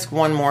can I ask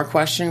one more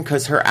question?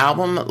 Because her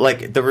album,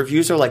 like, the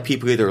reviews are like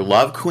people either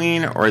love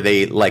Queen or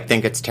they, like,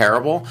 think it's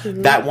terrible.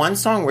 Mm-hmm. That one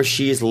song where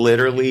she's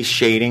literally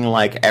shading,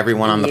 like,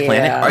 everyone on the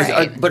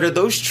planet. But are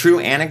those true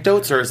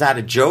anecdotes, or is that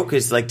a joke?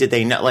 Did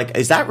they know? Like,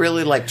 is that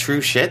really, like,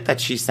 true shit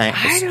that she's saying?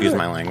 Excuse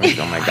my language.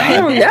 Oh, my God. I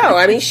don't know.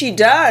 I mean, she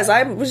does.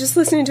 I was just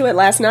listening to it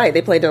last night.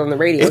 They played it on the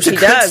radio. She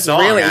does song,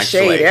 really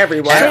actually. shade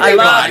everyone. I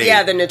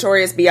love, the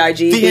Notorious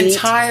B.I.G. The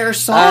entire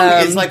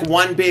song is like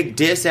one big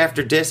diss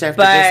after diss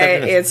after diss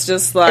after diss. It's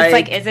just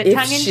like, is it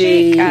tongue in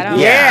cheek? I don't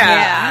know.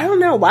 I don't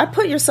know. Why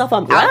put yourself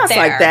on blast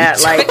like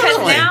that? Like, because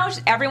now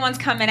everyone's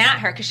coming at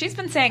her because she's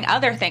been saying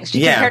other things.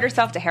 She compared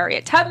herself to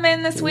Harriet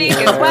Tubman this week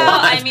as well.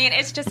 I mean,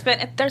 it's just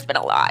there's been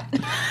a lot.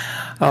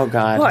 Oh,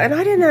 God. Well, and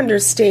I didn't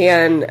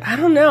understand, I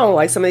don't know,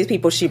 like some of these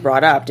people she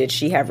brought up, did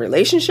she have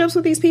relationships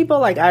with these people?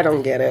 Like, I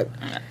don't get it.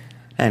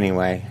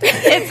 Anyway.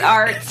 It's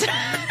art.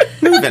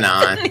 Moving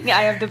on. The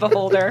eye of the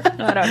beholder.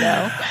 I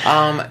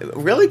don't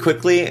know. Really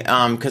quickly,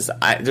 because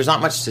there's not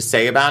much to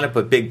say about it,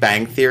 but Big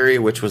Bang Theory,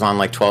 which was on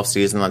like 12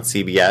 seasons on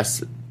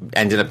CBS,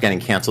 ended up getting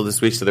canceled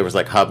this week, so there was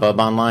like hubbub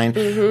online.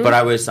 Mm-hmm. But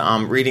I was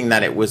reading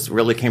that it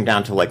really came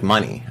down to like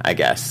money, I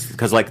guess,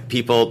 because like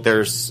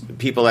there's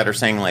people that are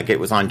saying like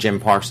it was on Jim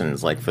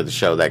Parsons, like for the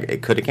show that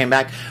it could have came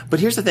back. But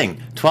here's the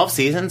thing: 12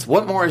 seasons.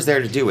 What more is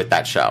there to do with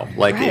that show?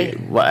 Like,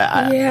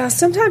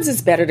 sometimes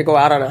it's better to go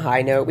out on a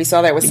high note. We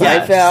saw that with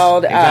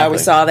Seinfeld. Yes, exactly. We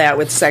saw that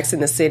with Sex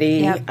and the City.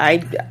 Yep.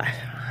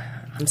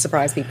 I'm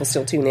surprised people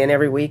still tune in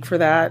every week for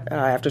that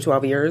after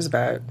 12 years,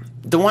 but.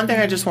 The one thing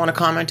I just want to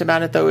comment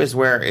about it, though, is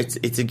where it's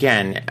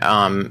again,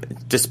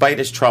 despite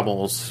his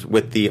troubles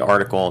with the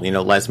article,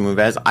 Les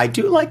Moonves, I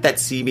do like that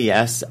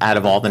CBS, out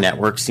of all the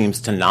networks,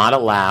 seems to not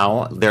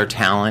allow their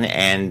talent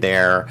and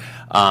their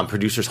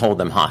producers hold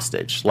them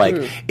hostage. Like,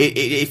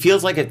 it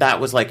feels like if that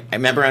was like, I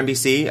remember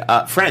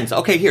NBC, Friends,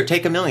 okay, here,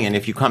 take $1 million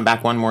if you come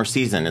back one more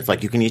season. It's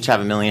like, you can each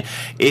have $1 million.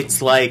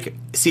 It's like,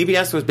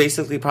 CBS was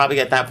basically probably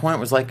at that point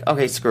was like,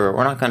 okay, screw it,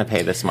 we're not going to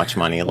pay this much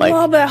money. Like,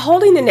 well, but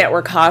holding the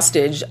network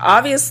hostage,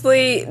 obviously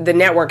the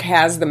network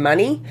has the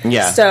money.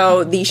 Yeah.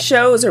 So these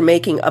shows are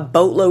making a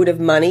boatload of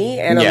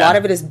money, and a lot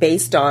of it is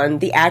based on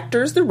the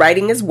actors, the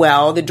writing as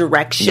well, the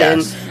direction.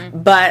 Yes.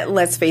 But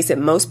let's face it,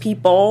 most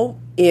people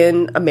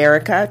in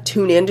America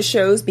tune into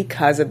shows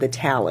because of the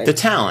talent. The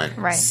talent.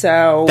 Right.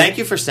 So thank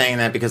you for saying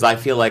that, because I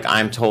feel like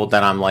I'm told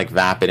that I'm like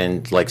vapid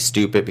and like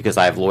stupid because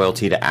I have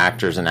loyalty to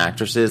actors and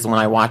actresses when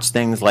I watch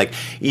things. Like,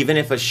 even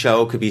if a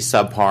show could be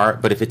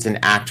subpar, but if it's an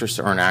actress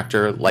or an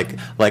actor, like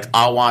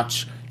I'll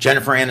watch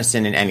Jennifer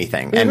Aniston in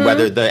anything, and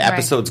whether the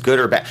episode's good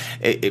or bad.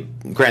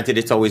 Granted,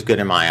 it's always good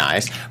in my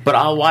eyes, but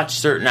I'll watch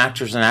certain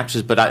actors and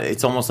actresses, but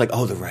it's almost like,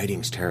 oh, the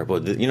writing's terrible.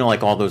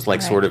 Like all those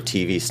like sort of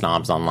TV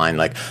snobs online,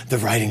 like, the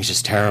writing's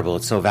just terrible.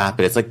 It's so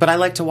vapid. It's like, but I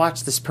like to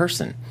watch this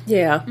person.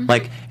 Yeah.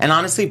 Like, and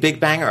honestly, Big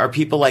Bang, are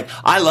people like,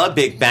 I love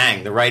Big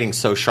Bang, the writing's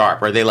so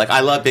sharp. Or are they like,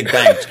 I love Big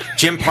Bang,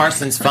 Jim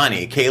Parsons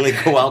funny, Kaylee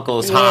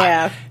Cuoco's hot.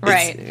 Yeah.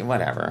 Right.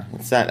 Whatever.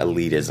 It's that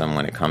elitism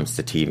when it comes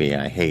to TV.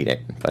 I hate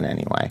it. But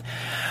anyway.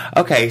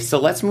 Okay, so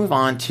let's move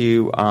on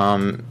to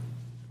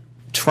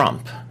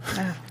Trump.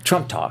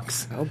 Trump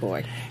talks. Oh,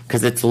 boy.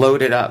 Because it's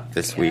loaded up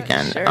this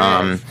weekend. Sure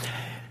is.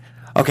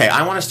 Okay,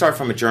 I want to start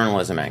from a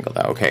journalism angle,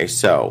 though. Okay,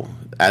 so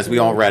as we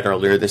all read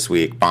earlier this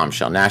week,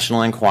 bombshell,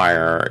 National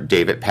Enquirer,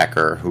 David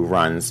Pecker, who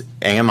runs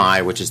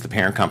AMI, which is the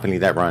parent company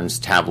that runs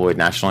tabloid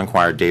National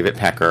Enquirer, David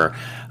Pecker,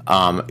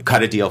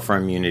 cut a deal for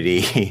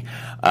immunity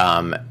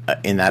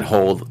in that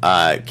whole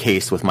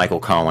case with Michael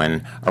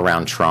Cohen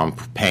around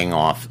Trump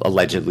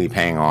allegedly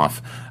paying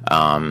off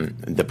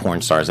the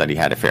porn stars that he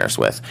had affairs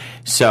with.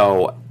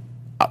 So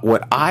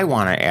what I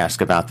want to ask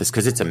about this,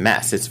 because it's a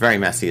mess, it's very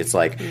messy. It's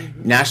like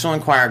National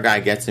Enquirer guy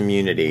gets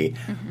immunity.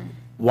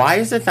 Why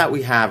is it that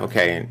we have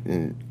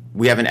an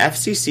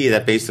FCC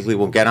that basically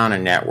will get on a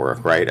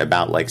network, right,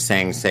 about like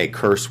saying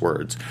curse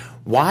words?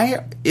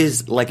 Why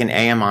is like an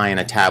AMI and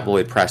a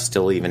tabloid press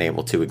still even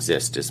able to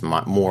exist is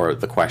more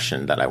the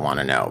question that I want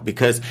to know.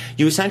 Because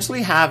you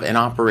essentially have an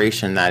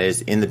operation that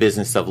is in the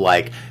business of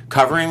like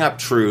covering up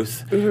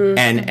truth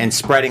and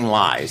spreading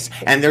lies.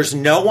 And there's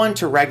no one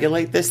to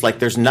regulate this. Like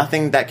there's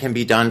nothing that can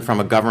be done from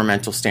a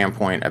governmental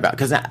standpoint about,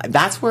 because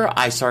that's where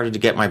I started to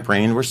get my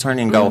brain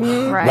returning and go,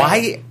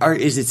 why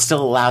is it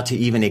still allowed to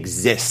even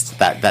exist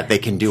that they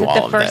can do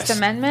all of this? The First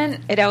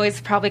Amendment, it always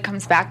probably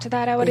comes back to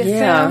that, I would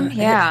assume.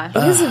 Yeah.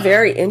 It is a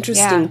very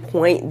interesting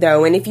point,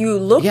 though. And if you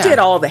looked at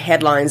all the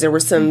headlines, there were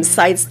some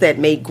sites that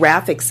made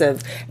graphics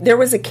of, there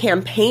was a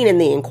campaign in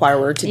the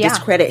Enquirer to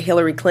discredit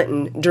Hillary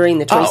Clinton during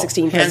the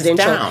 2016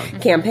 presidential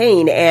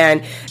campaign.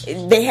 And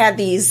they had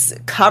these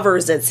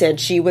covers that said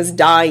she was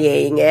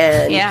dying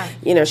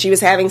and, she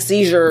was having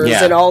seizures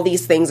and all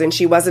these things, and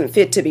she wasn't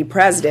fit to be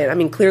president. I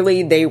mean,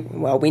 clearly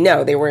we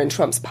know they were in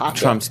Trump's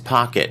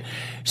pocket.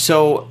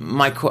 So,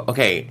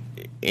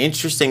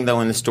 interesting,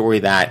 though, in the story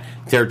that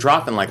they're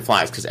dropping like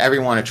flies because every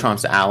one of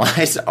Trump's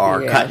allies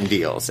are cutting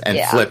deals and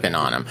flipping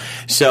on him.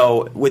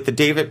 So with the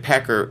David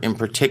Pecker in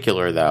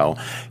particular, though,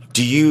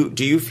 do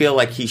you feel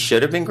like he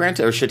should have been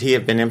granted, or should he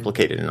have been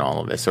implicated in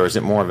all of this? Or is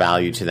it more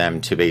value to them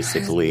to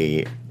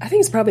basically... I think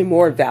it's probably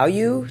more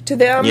value to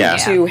them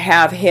to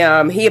have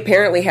him. He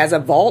apparently has a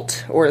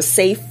vault or a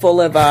safe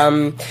full of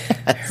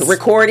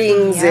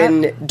recordings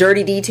and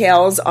dirty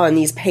details on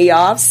these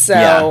payoffs.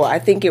 So I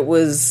think it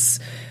was...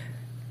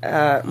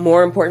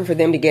 more important for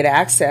them to get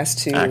access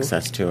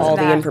to all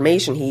the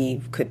information he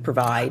could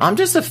provide. I'm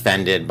just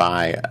offended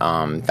by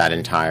that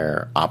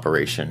entire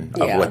operation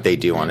of what they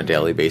do on a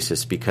daily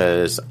basis,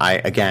 because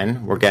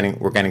we're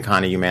getting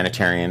kind of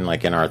humanitarian,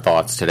 like in our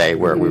thoughts today,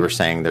 where we were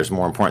saying there's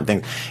more important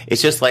things.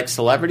 It's just like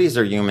celebrities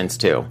are humans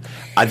too.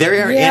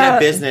 They're in a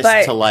business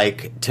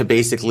to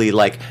basically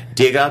like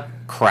dig up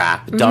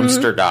crap,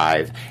 dumpster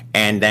dive,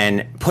 and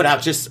then put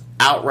out just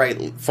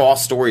outright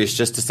false stories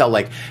just to sell.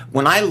 Like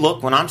when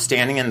I'm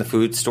standing in the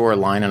food store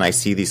line and I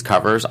see these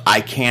covers,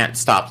 I can't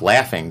stop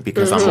laughing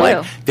because I'm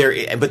like,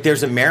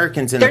 there's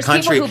Americans in the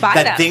country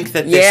that think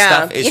that this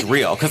stuff is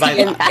real.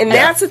 And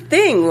that's the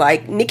thing.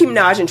 Like Nicki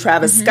Minaj and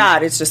Travis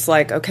Scott, it's just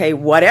like, okay,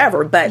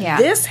 whatever. But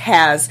this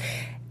has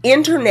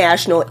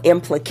international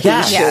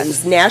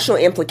implications, national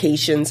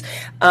implications.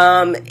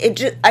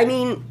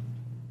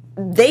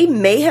 They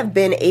may have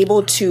been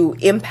able to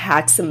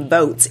impact some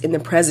votes in the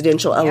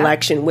presidential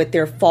election with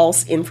their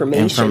false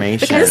information.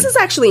 Because this is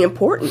actually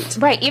important.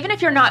 Right. Even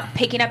if you're not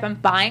picking up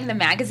and buying the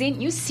magazine,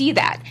 you see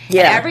that.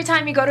 Yeah. And every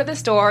time you go to the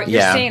store,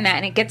 you're seeing that,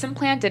 and it gets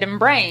implanted in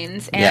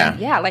brains.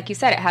 And like you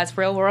said, it has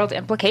real world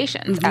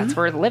implications as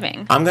we're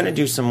living. I'm going to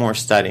do some more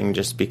studying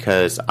just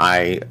because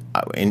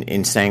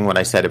in saying what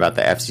I said about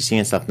the FCC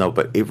and stuff,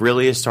 but it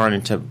really is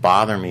starting to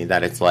bother me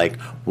that it's like,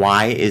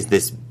 why is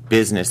this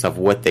business of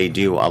what they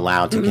do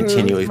allowed to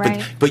continue?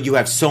 But you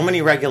have so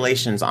many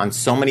regulations on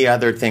so many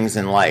other things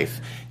in life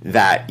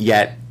that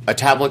yet a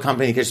tabloid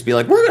company could just be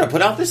like, we're going to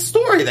put out this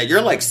story that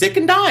you're like sick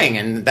and dying,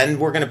 and then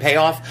we're going to pay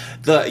off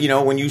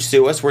when you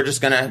sue us, we're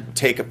just going to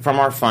take it from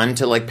our fund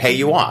to like pay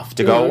you off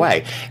to go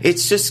away.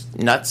 It's just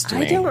nuts to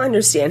me. I don't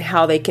understand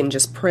how they can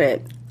just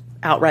print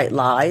outright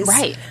lies.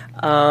 Right.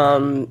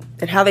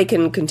 And how they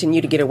can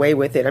continue to get away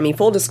with it. I mean,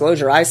 full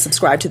disclosure, I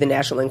subscribed to the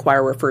National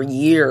Enquirer for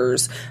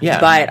years,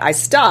 but I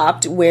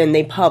stopped when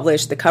they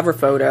published the cover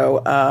photo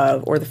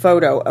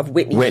of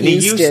Whitney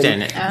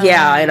Houston.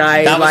 And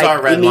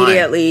I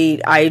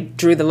immediately I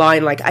drew the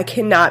line, like, I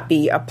cannot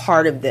be a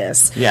part of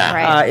this.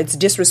 It's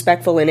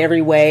disrespectful in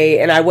every way,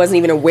 and I wasn't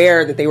even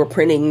aware that they were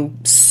printing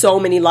so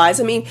many lies.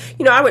 I mean,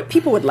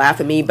 people would laugh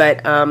at me,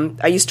 but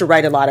I used to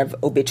write a lot of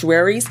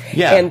obituaries,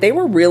 and they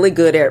were really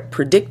good at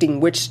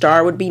predicting which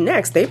star would be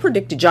next. They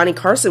predicted Johnny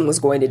Carson was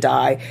going to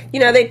die.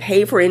 They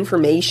pay for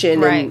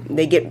information, and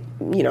they get,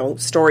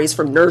 stories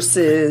from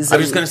nurses. I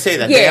was going to say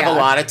that. They have a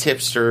lot of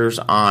tipsters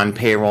on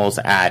payrolls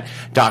at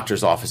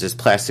doctor's offices,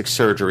 plastic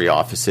surgery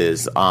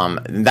offices.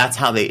 That's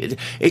how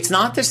it's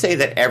not to say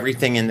that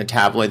everything in the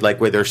tabloid,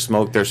 like where there's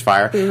smoke, there's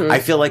fire. I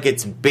feel like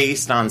it's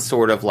based on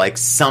sort of like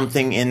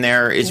something in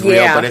there is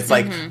real, but it's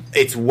like,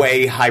 it's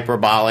way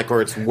hyperbolic,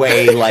 or it's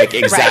way like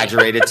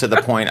exaggerated to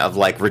the point of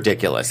like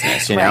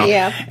ridiculousness,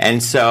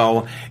 And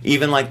so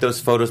even like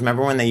those photos,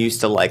 remember when they used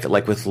to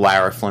like with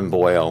Lara Flynn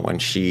Boyle, when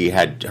she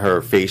had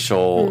her face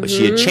artificial.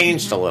 She had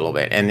changed a little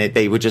bit, and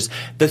they would just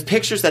the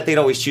pictures that they'd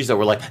always choose that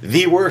were like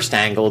the worst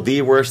angle,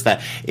 the worst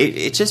that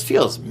it just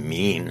feels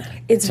mean.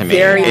 It's to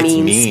very me.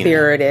 It's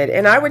mean-spirited.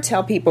 And I would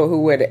tell people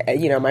who would,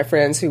 my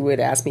friends who would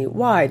ask me,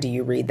 why do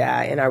you read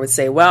that? And I would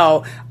say,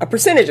 well, a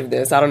percentage of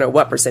this, I don't know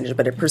what percentage,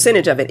 but a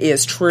percentage of it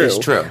is true. It's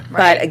true.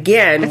 But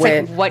again, it's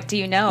like, what do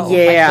you know?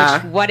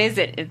 Yeah. What is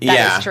it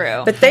that is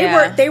true? But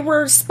they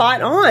were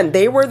spot on.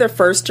 They were the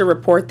first to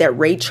report that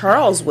Ray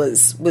Charles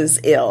was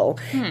ill.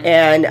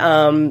 And,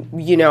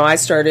 I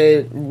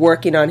started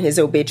working on his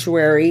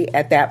obituary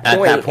at that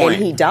point. And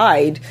he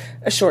died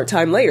a short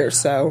time later.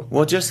 So,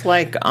 well, just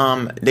like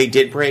they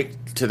did break,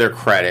 to their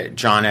credit,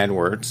 John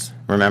Edwards.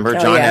 Remember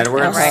John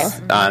Edwards?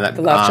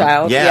 The Love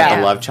Child.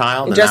 The Love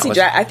Child. And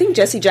I think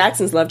Jesse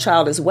Jackson's Love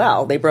Child as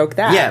well. They broke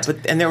that. Yeah,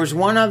 and there was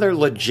one other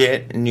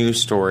legit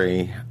news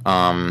story.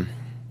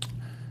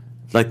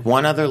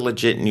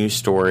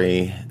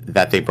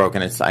 That they broke,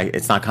 and it's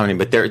not coming.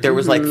 But there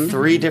was like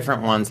 3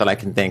 different ones that I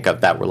can think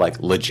of that were like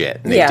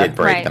legit, and they did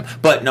break them.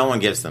 But no one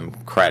gives them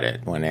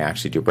credit when they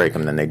actually do break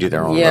them. Then they do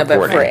their own reporting.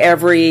 But for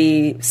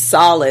every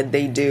solid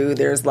they do,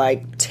 there's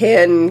like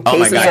 10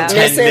 cases of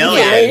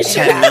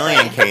misinformation. 10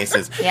 million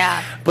cases.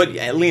 Yeah. But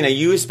Lena,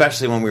 you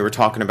especially, when we were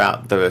talking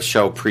about the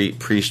show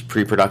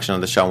pre-production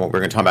of the show and what we were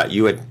going to talk about,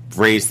 you had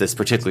raised this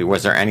particularly.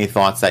 Was there any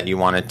thoughts that you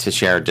wanted to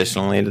share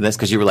additionally into this?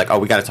 Because you were like,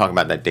 we got to talk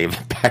about that David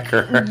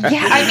Pecker.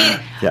 Yeah, I mean.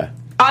 Yeah.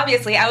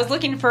 Obviously, I was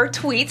looking for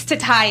tweets to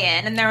tie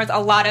in, and there was a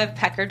lot of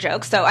Pecker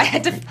jokes, so I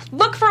had to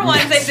look for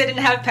ones that didn't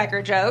have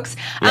Pecker jokes.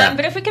 Yeah.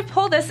 But if we could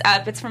pull this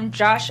up, it's from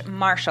Josh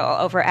Marshall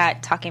over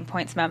at Talking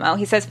Points Memo.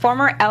 He says,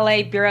 former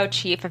LA Bureau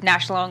Chief of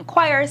National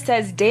Enquirer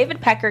says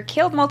David Pecker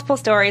killed multiple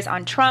stories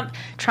on Trump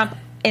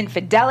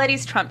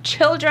infidelities, Trump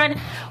children,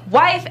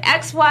 wife,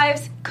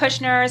 ex-wives,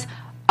 Kushner's,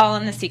 all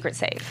in the secret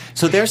safe.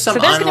 So there's some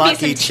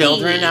unlucky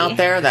children out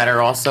there that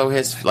are also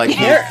his, like...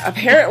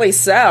 Apparently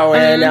so.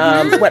 And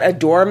a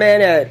doorman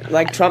at,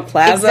 like, Trump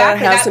Plaza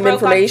has some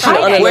information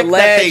on an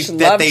alleged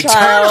love they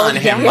child. Turn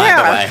on him, by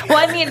the way.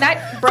 Well, I mean,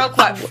 that broke,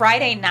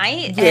 Friday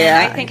night? Yeah.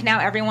 And I think now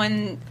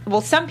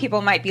some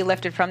people might be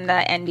lifted from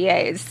the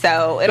NDAs.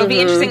 So it'll be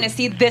interesting to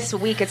see this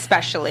week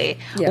especially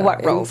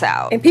what rolls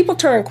out. And people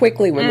turn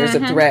quickly when there's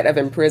a threat of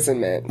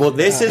imprisonment. Well,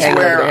 this is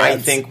where I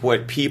think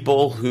what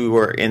people who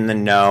are in the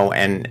know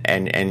and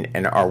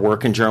are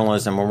working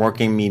journalism or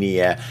working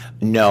media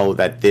know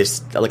that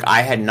this, like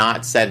I had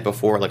not said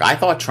before, like I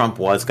thought Trump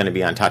was going to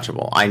be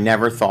untouchable. I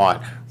never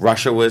thought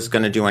Russia was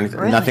going to do anything.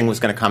 Really? Nothing was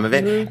going to come of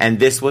it. And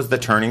this was the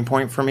turning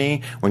point for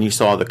me when you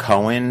saw the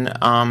Cohen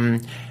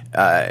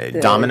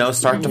dominoes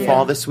start to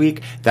fall this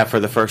week, that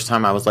for the first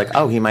time I was like,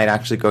 he might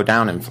actually go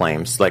down in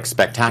flames, like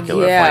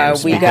spectacular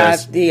flames. Yeah, we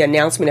got the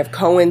announcement of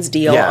Cohen's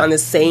deal on the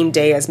same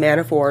day as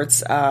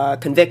Manafort's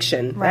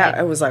conviction. Right.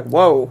 I was like,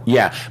 whoa.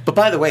 Yeah, but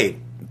by the way,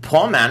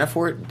 Paul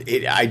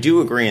Manafort, I do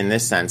agree in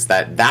this sense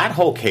that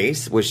whole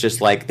case was just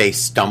like they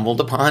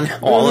stumbled upon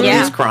all of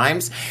these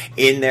crimes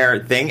in their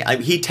thing.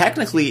 He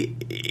technically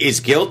is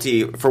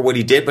guilty for what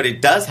he did, but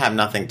it does have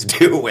nothing to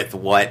do with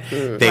what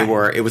they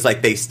were. It was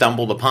like they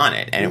stumbled upon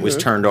it and it was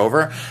turned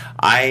over.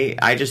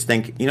 I just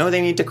think,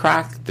 they need to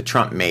crack the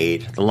Trump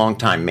maid, the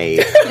longtime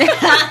maid.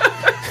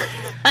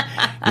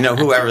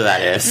 Whoever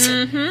that is.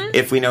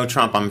 If we know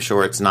Trump, I'm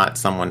sure it's not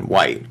someone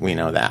white. We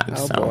know that.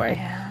 Oh, boy.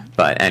 Yeah.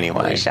 But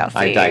anyway,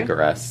 I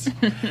digress.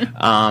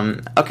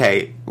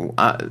 Okay,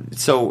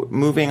 so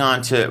moving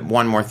on to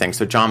one more thing.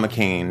 So John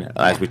McCain,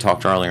 as we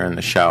talked earlier in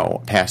the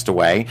show, passed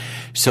away.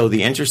 So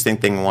the interesting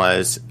thing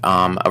was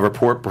a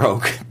report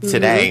broke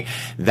today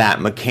that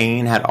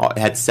McCain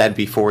had said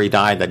before he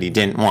died that he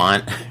didn't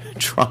want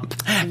Trump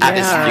at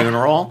his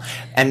funeral,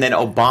 and then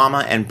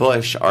Obama and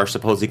Bush are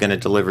supposedly going to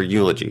deliver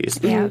eulogies.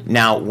 Yeah.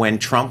 Now, when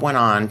Trump went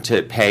on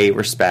to pay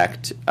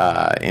respect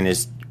in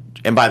his...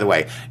 And by the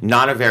way,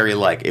 not a very,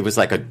 it was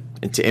like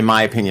in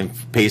my opinion,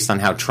 based on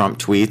how Trump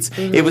tweets,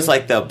 it was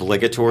like the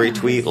obligatory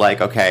tweet, like,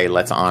 okay,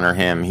 let's honor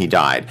him, he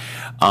died.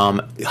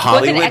 Hollywood,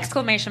 with an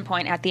exclamation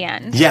point at the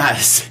end.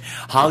 Yes.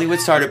 Hollywood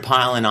started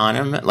piling on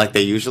him like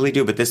they usually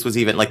do, but this was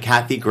even, like,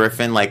 Kathy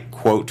Griffin,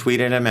 quote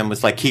tweeted him and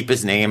was like, keep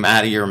his name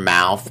out of your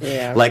mouth.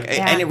 Yeah.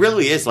 And it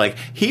really is,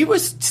 he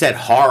said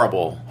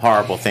horrible,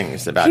 horrible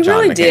things about John McCain.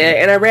 He really did.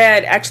 And I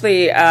read,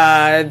 actually,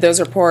 those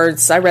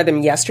reports, I read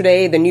them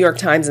yesterday. The New York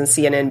Times and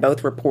CNN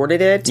both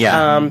reported it.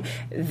 Yeah.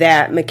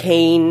 That McCain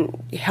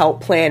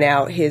helped plan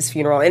out his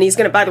funeral. And he's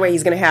going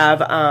to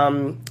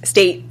have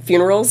state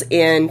funerals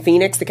in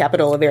Phoenix, the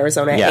capital of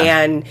Arizona,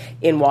 and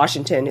in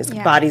Washington. His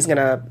body's going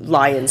to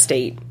lie in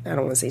state. I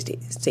don't want to say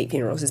state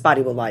funerals. His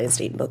body will lie in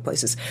state in both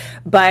places.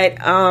 But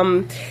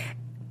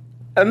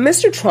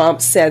Mr.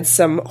 Trump said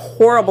some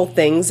horrible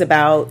things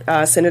about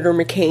Senator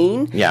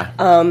McCain. Yeah.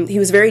 He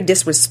was very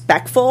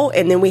disrespectful.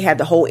 And then we had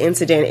the whole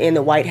incident in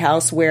the White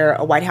House where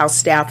a White House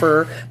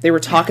staffer, they were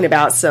talking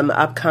about some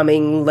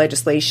upcoming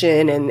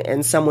legislation,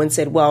 and someone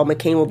said, well,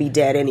 McCain will be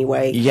dead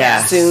anyway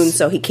soon,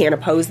 so he can't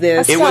oppose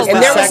this. It was,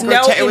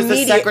 it was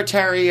the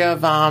Secretary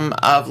of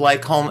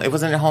like Home. It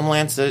wasn't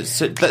Homeland.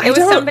 It was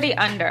somebody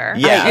under.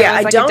 Yeah,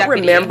 I don't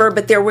remember,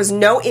 but there was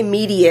no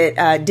immediate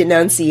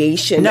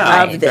denunciation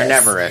of this. There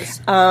never is.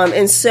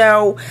 And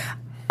so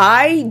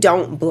I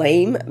don't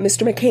blame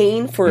Mr.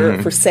 McCain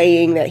for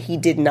saying that he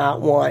did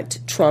not want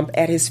Trump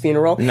at his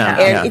funeral. No.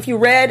 And if you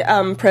read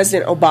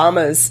President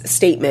Obama's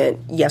statement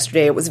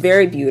yesterday, it was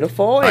very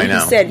beautiful. And he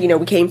said,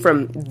 we came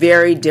from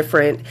very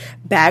different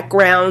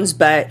backgrounds,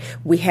 but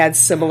we had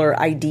similar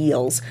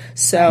ideals.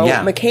 So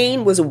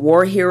McCain was a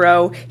war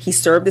hero. He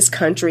served this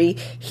country.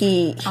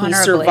 He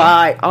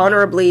survived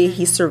honorably.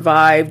 He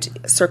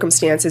survived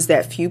circumstances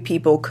that few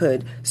people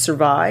could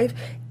survive.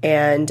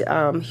 And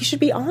he should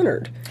be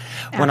honored.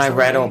 When I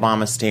read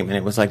Obama's statement,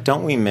 it was like,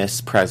 don't we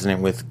miss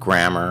president with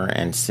grammar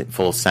and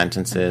full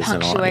sentences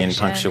and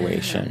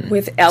punctuation?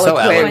 With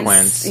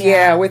eloquence.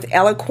 With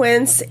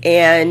eloquence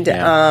and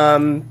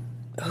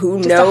who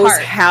just knows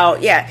how,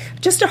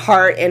 just a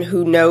heart, and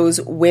who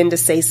knows when to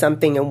say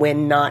something and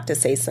when not to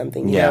say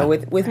something. You know,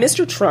 with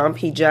Mr. Trump,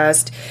 he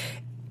just...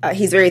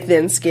 he's very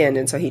thin-skinned,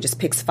 and so he just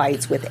picks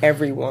fights with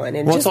everyone,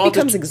 and it just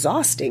becomes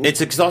exhausting.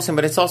 It's exhausting,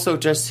 but it's also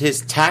just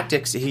his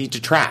tactics. He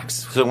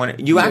detracts. So when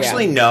you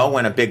actually know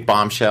when a big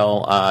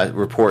bombshell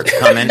report's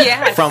coming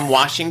from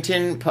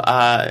Washington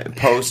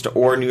Post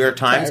or New York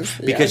Times,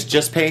 because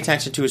just pay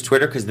attention to his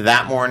Twitter, because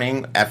that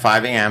morning at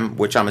 5 a.m.,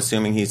 which I'm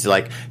assuming he's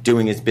like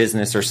doing his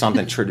business or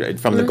something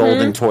from the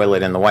golden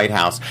toilet in the White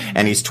House,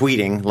 and he's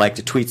tweeting, like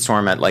the tweet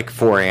storm at like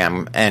 4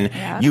 a.m., and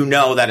you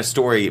know that a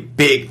story,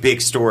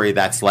 big story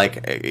that's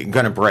like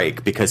going to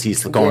break because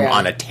he's going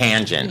on a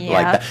tangent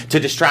like that to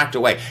distract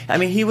away. I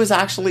mean, he was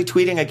actually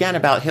tweeting again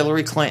about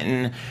Hillary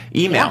Clinton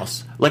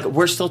emails. Like,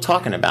 we're still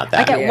talking about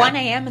that. Like at 1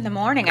 a.m. in the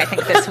morning, I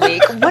think, this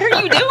week. What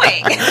are you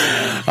doing?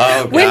 Oh,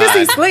 God. When does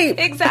he sleep?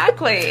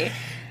 Exactly.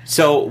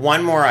 So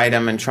one more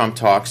item in Trump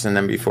Talks, and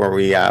then before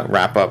we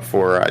wrap up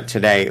for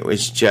today,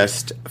 was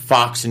just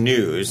Fox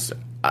News.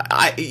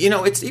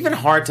 It's even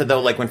hard to, though,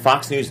 like when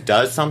Fox News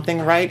does something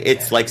right,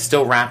 it's like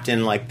still wrapped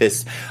in like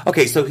this.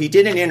 Okay, so he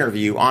did an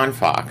interview on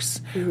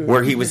Fox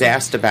where he was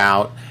asked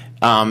about,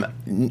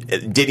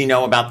 did he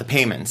know about the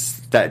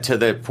payments to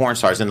the porn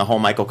stars in the whole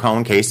Michael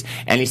Cohen case?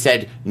 And he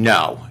said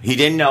no, he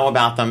didn't know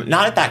about them.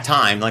 Not at that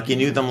time. Like, you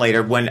knew them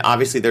later, when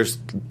obviously there's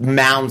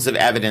mounds of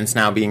evidence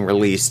now being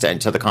released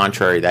and to the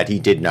contrary that he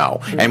did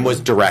know and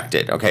was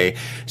directed. Okay,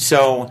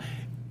 so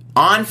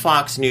on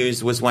Fox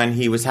News was when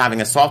he was having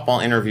a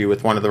softball interview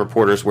with one of the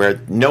reporters, where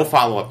no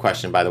follow-up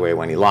question, by the way,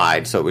 when he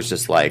lied. So it was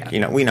just like,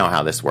 we know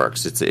how this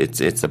works.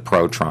 It's a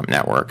pro-Trump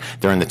network.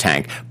 They're in the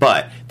tank.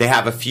 But they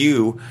have a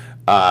few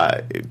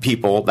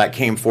people that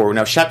came forward.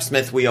 Now, Shep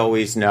Smith, we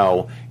always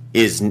know,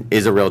 is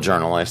a real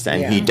journalist,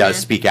 and he does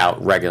speak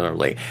out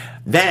regularly.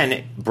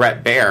 Then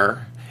Bret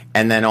Baier.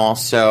 And then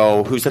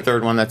also, who's the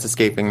third one that's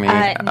escaping me?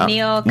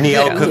 Neil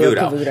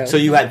Cavuto. So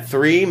you had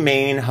three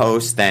main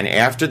hosts then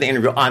after the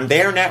interview on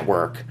their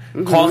network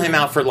call him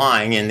out for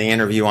lying in the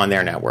interview on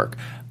their network.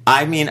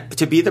 I mean,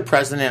 to be the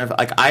president of,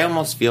 like, I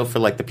almost feel for,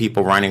 like, the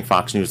people running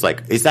Fox News.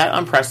 Like, is that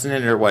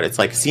unprecedented or what? It's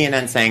like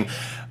CNN saying,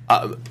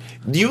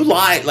 you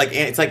lied. Like,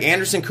 it's like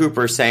Anderson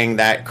Cooper saying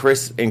that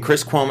Chris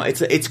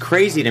Cuomo. It's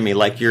crazy to me.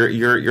 Like,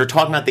 you're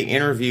talking about the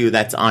interview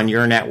that's on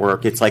your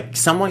network. It's like,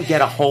 someone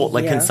get a hold.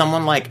 Like, can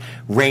someone like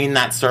rein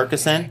that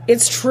circus in?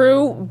 It's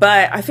true,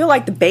 but I feel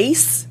like the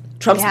base.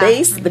 Trump's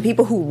base, the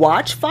people who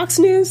watch Fox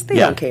News, they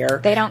don't care.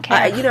 They don't care.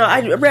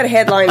 I read a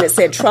headline that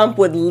said Trump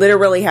would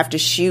literally have to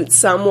shoot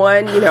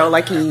someone,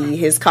 like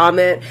his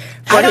comment,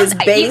 for his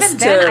base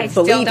to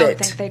believe it. I don't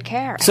think they'd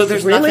care. So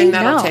there's nothing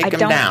that'll take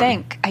him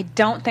down. I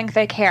don't think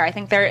they care. I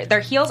think their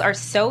heels are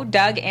so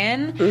dug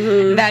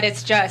in that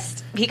it's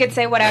just, he could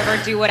say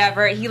whatever, do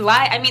whatever. He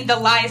lie. I mean, the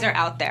lies are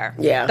out there.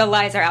 Yeah. The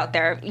lies are out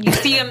there. You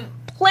see him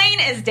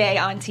plain as day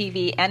on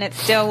TV, and it's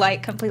still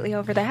like completely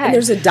over the head. And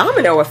there's a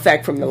domino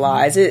effect from the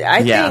lies.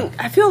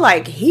 I feel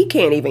like he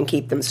can't even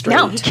keep them straight.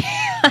 No, he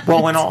can't.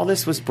 Well, when all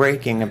this was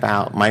breaking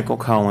about Michael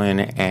Cohen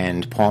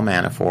and Paul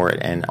Manafort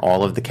and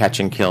all of the catch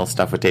and kill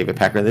stuff with David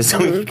Pecker this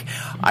week,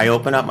 I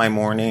open up my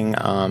morning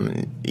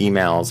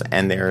emails,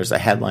 and there's a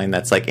headline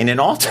that's like, in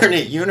an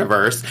alternate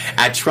universe,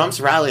 at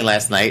Trump's rally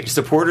last night,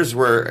 supporters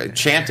were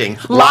chanting,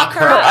 "Lock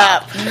her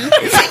up."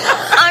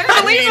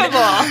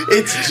 Unbelievable.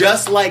 It's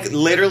just like,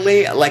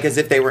 literally, like as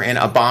if they were in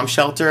a bomb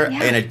shelter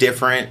in a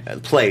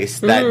different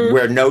place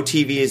where no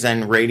TVs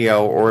and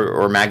radio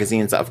or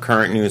magazines of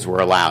current news were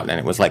allowed, and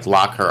it was like,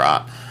 lock her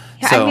up.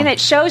 Yeah, so, I mean, it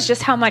shows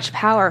just how much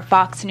power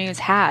Fox News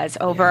has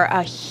over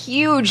a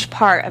huge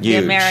part of the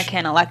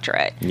American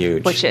electorate.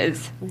 Huge. Which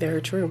is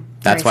very true.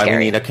 That's why scary.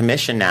 we need a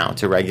commission now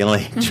to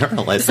regulate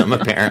journalism,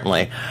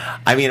 apparently.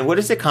 I mean, what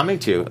is it coming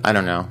to? I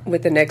don't know.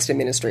 With the next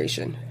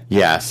administration.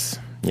 Yes.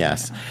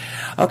 Yes.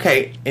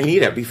 Okay,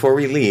 Anita, before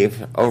we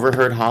leave,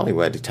 Overheard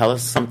Hollywood. Tell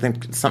us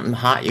something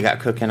hot you got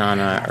cooking on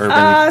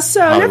Urban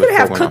So I'm not Hollywood going to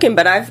have 410. cooking,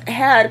 but I've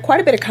had quite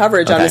a bit of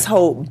coverage on this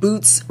whole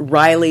Boots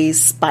Riley,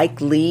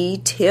 Spike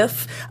Lee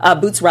tiff.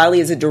 Boots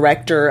Riley is a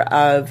director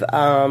of...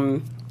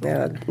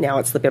 now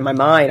it's slipping my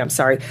mind. I'm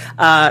sorry.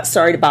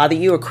 Sorry to Bother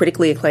You, a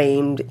critically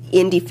acclaimed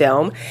indie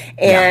film.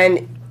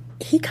 And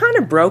he kind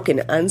of broke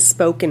an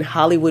unspoken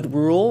Hollywood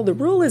rule. The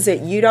rule is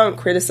that you don't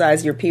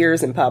criticize your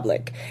peers in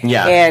public.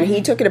 Yeah. And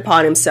he took it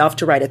upon himself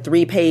to write a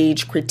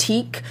 3-page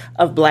critique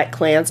of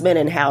BlacKkKlansman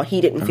and how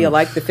he didn't feel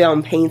like the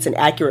film paints an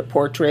accurate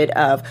portrait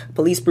of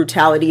police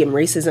brutality and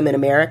racism in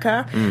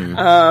America. He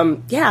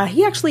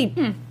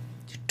actually...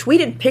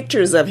 tweeted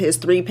pictures of his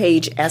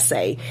 3-page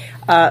essay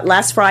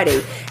last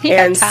Friday.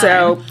 And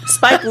so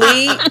Spike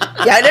Lee,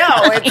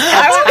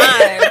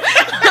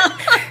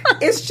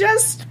 it's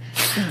just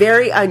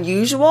very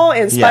unusual.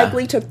 And Spike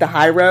Lee took the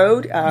high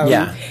road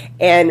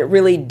and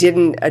really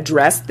didn't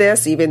address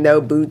this, even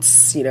though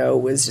Boots,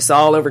 was just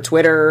all over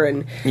Twitter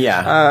and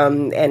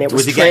it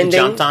was he trending. getting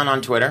jumped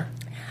on Twitter?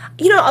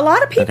 A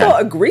lot of people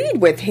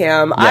agreed with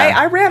him. Yeah.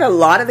 I read a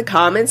lot of the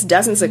comments,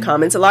 dozens of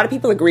comments. A lot of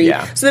people agreed.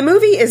 Yeah. So the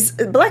movie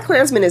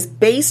BlacKkKlansman is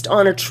based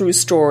on a true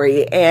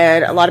story,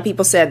 and a lot of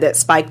people said that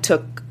Spike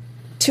took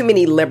too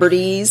many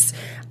liberties.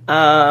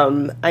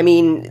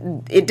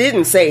 It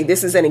didn't say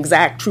this is an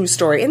exact true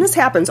story, and this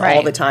happens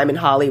all the time in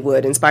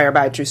Hollywood, inspired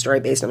by a true story,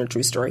 based on a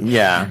true story.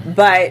 Yeah.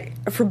 But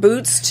for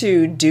Boots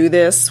to do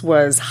this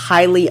was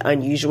highly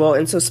unusual,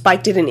 and so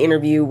Spike did an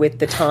interview with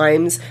The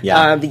Times,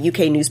 the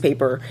UK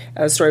newspaper.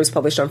 A story was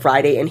published on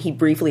Friday, and he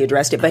briefly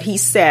addressed it, but he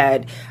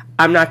said,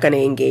 I'm not going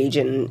to engage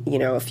in,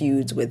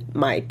 feuds with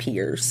my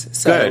peers.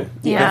 So,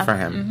 Good for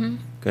him. Mm-hmm.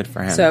 Good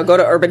for him. So go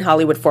to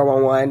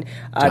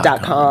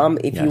urbanhollywood411.com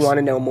if you want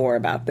to know more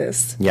about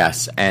this.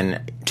 Yes, and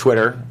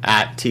Twitter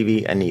at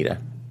TV Anita.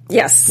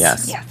 Yes.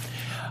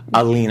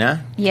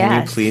 Alina,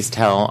 can you please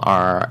tell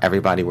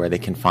everybody where they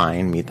can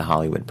find Meet the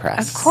Hollywood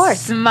Press? Of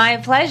course, my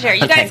pleasure.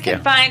 You guys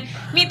can find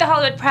Meet the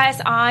Hollywood Press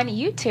on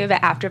YouTube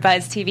at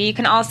AfterBuzz TV. You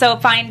can also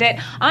find it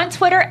on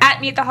Twitter at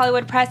Meet the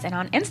Hollywood Press and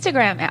on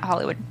Instagram at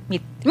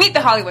Meet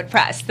the Hollywood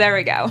Press. There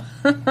we go.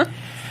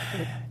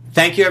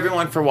 Thank you,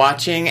 everyone, for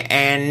watching.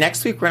 And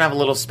next week, we're going to have a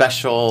little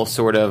special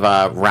sort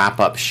of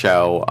wrap-up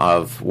show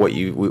of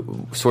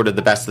sort of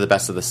the best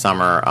of the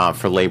summer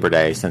for Labor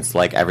Day, since,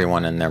 like,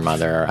 everyone and their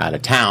mother are out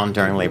of town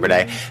during Labor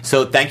Day.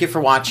 So thank you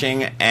for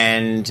watching.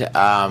 And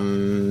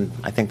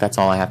I think that's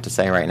all I have to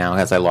say right now,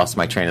 as I lost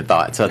my train of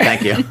thought. So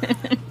thank you.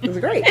 It was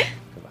great.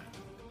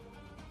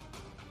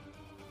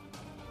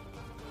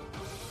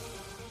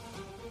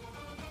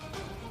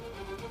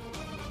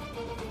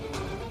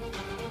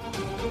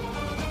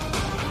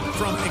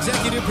 From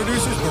executive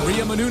producers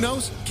Maria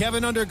Menounos,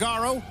 Kevin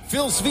Undergaro,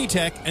 Phil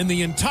Svitek, and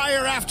the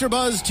entire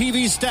AfterBuzz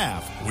TV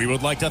staff, we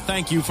would like to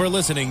thank you for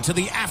listening to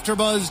the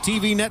AfterBuzz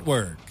TV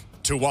network.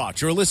 To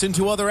watch or listen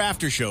to other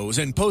after shows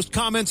and post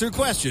comments or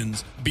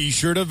questions, be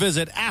sure to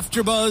visit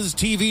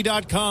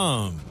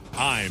AfterBuzzTV.com.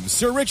 I'm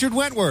Sir Richard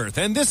Wentworth,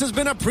 and this has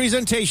been a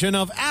presentation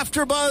of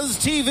AfterBuzz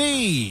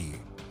TV.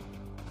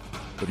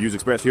 The views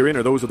expressed herein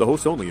are those of the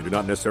hosts only and do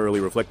not necessarily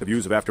reflect the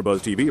views of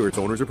AfterBuzz TV or its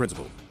owners or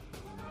principals.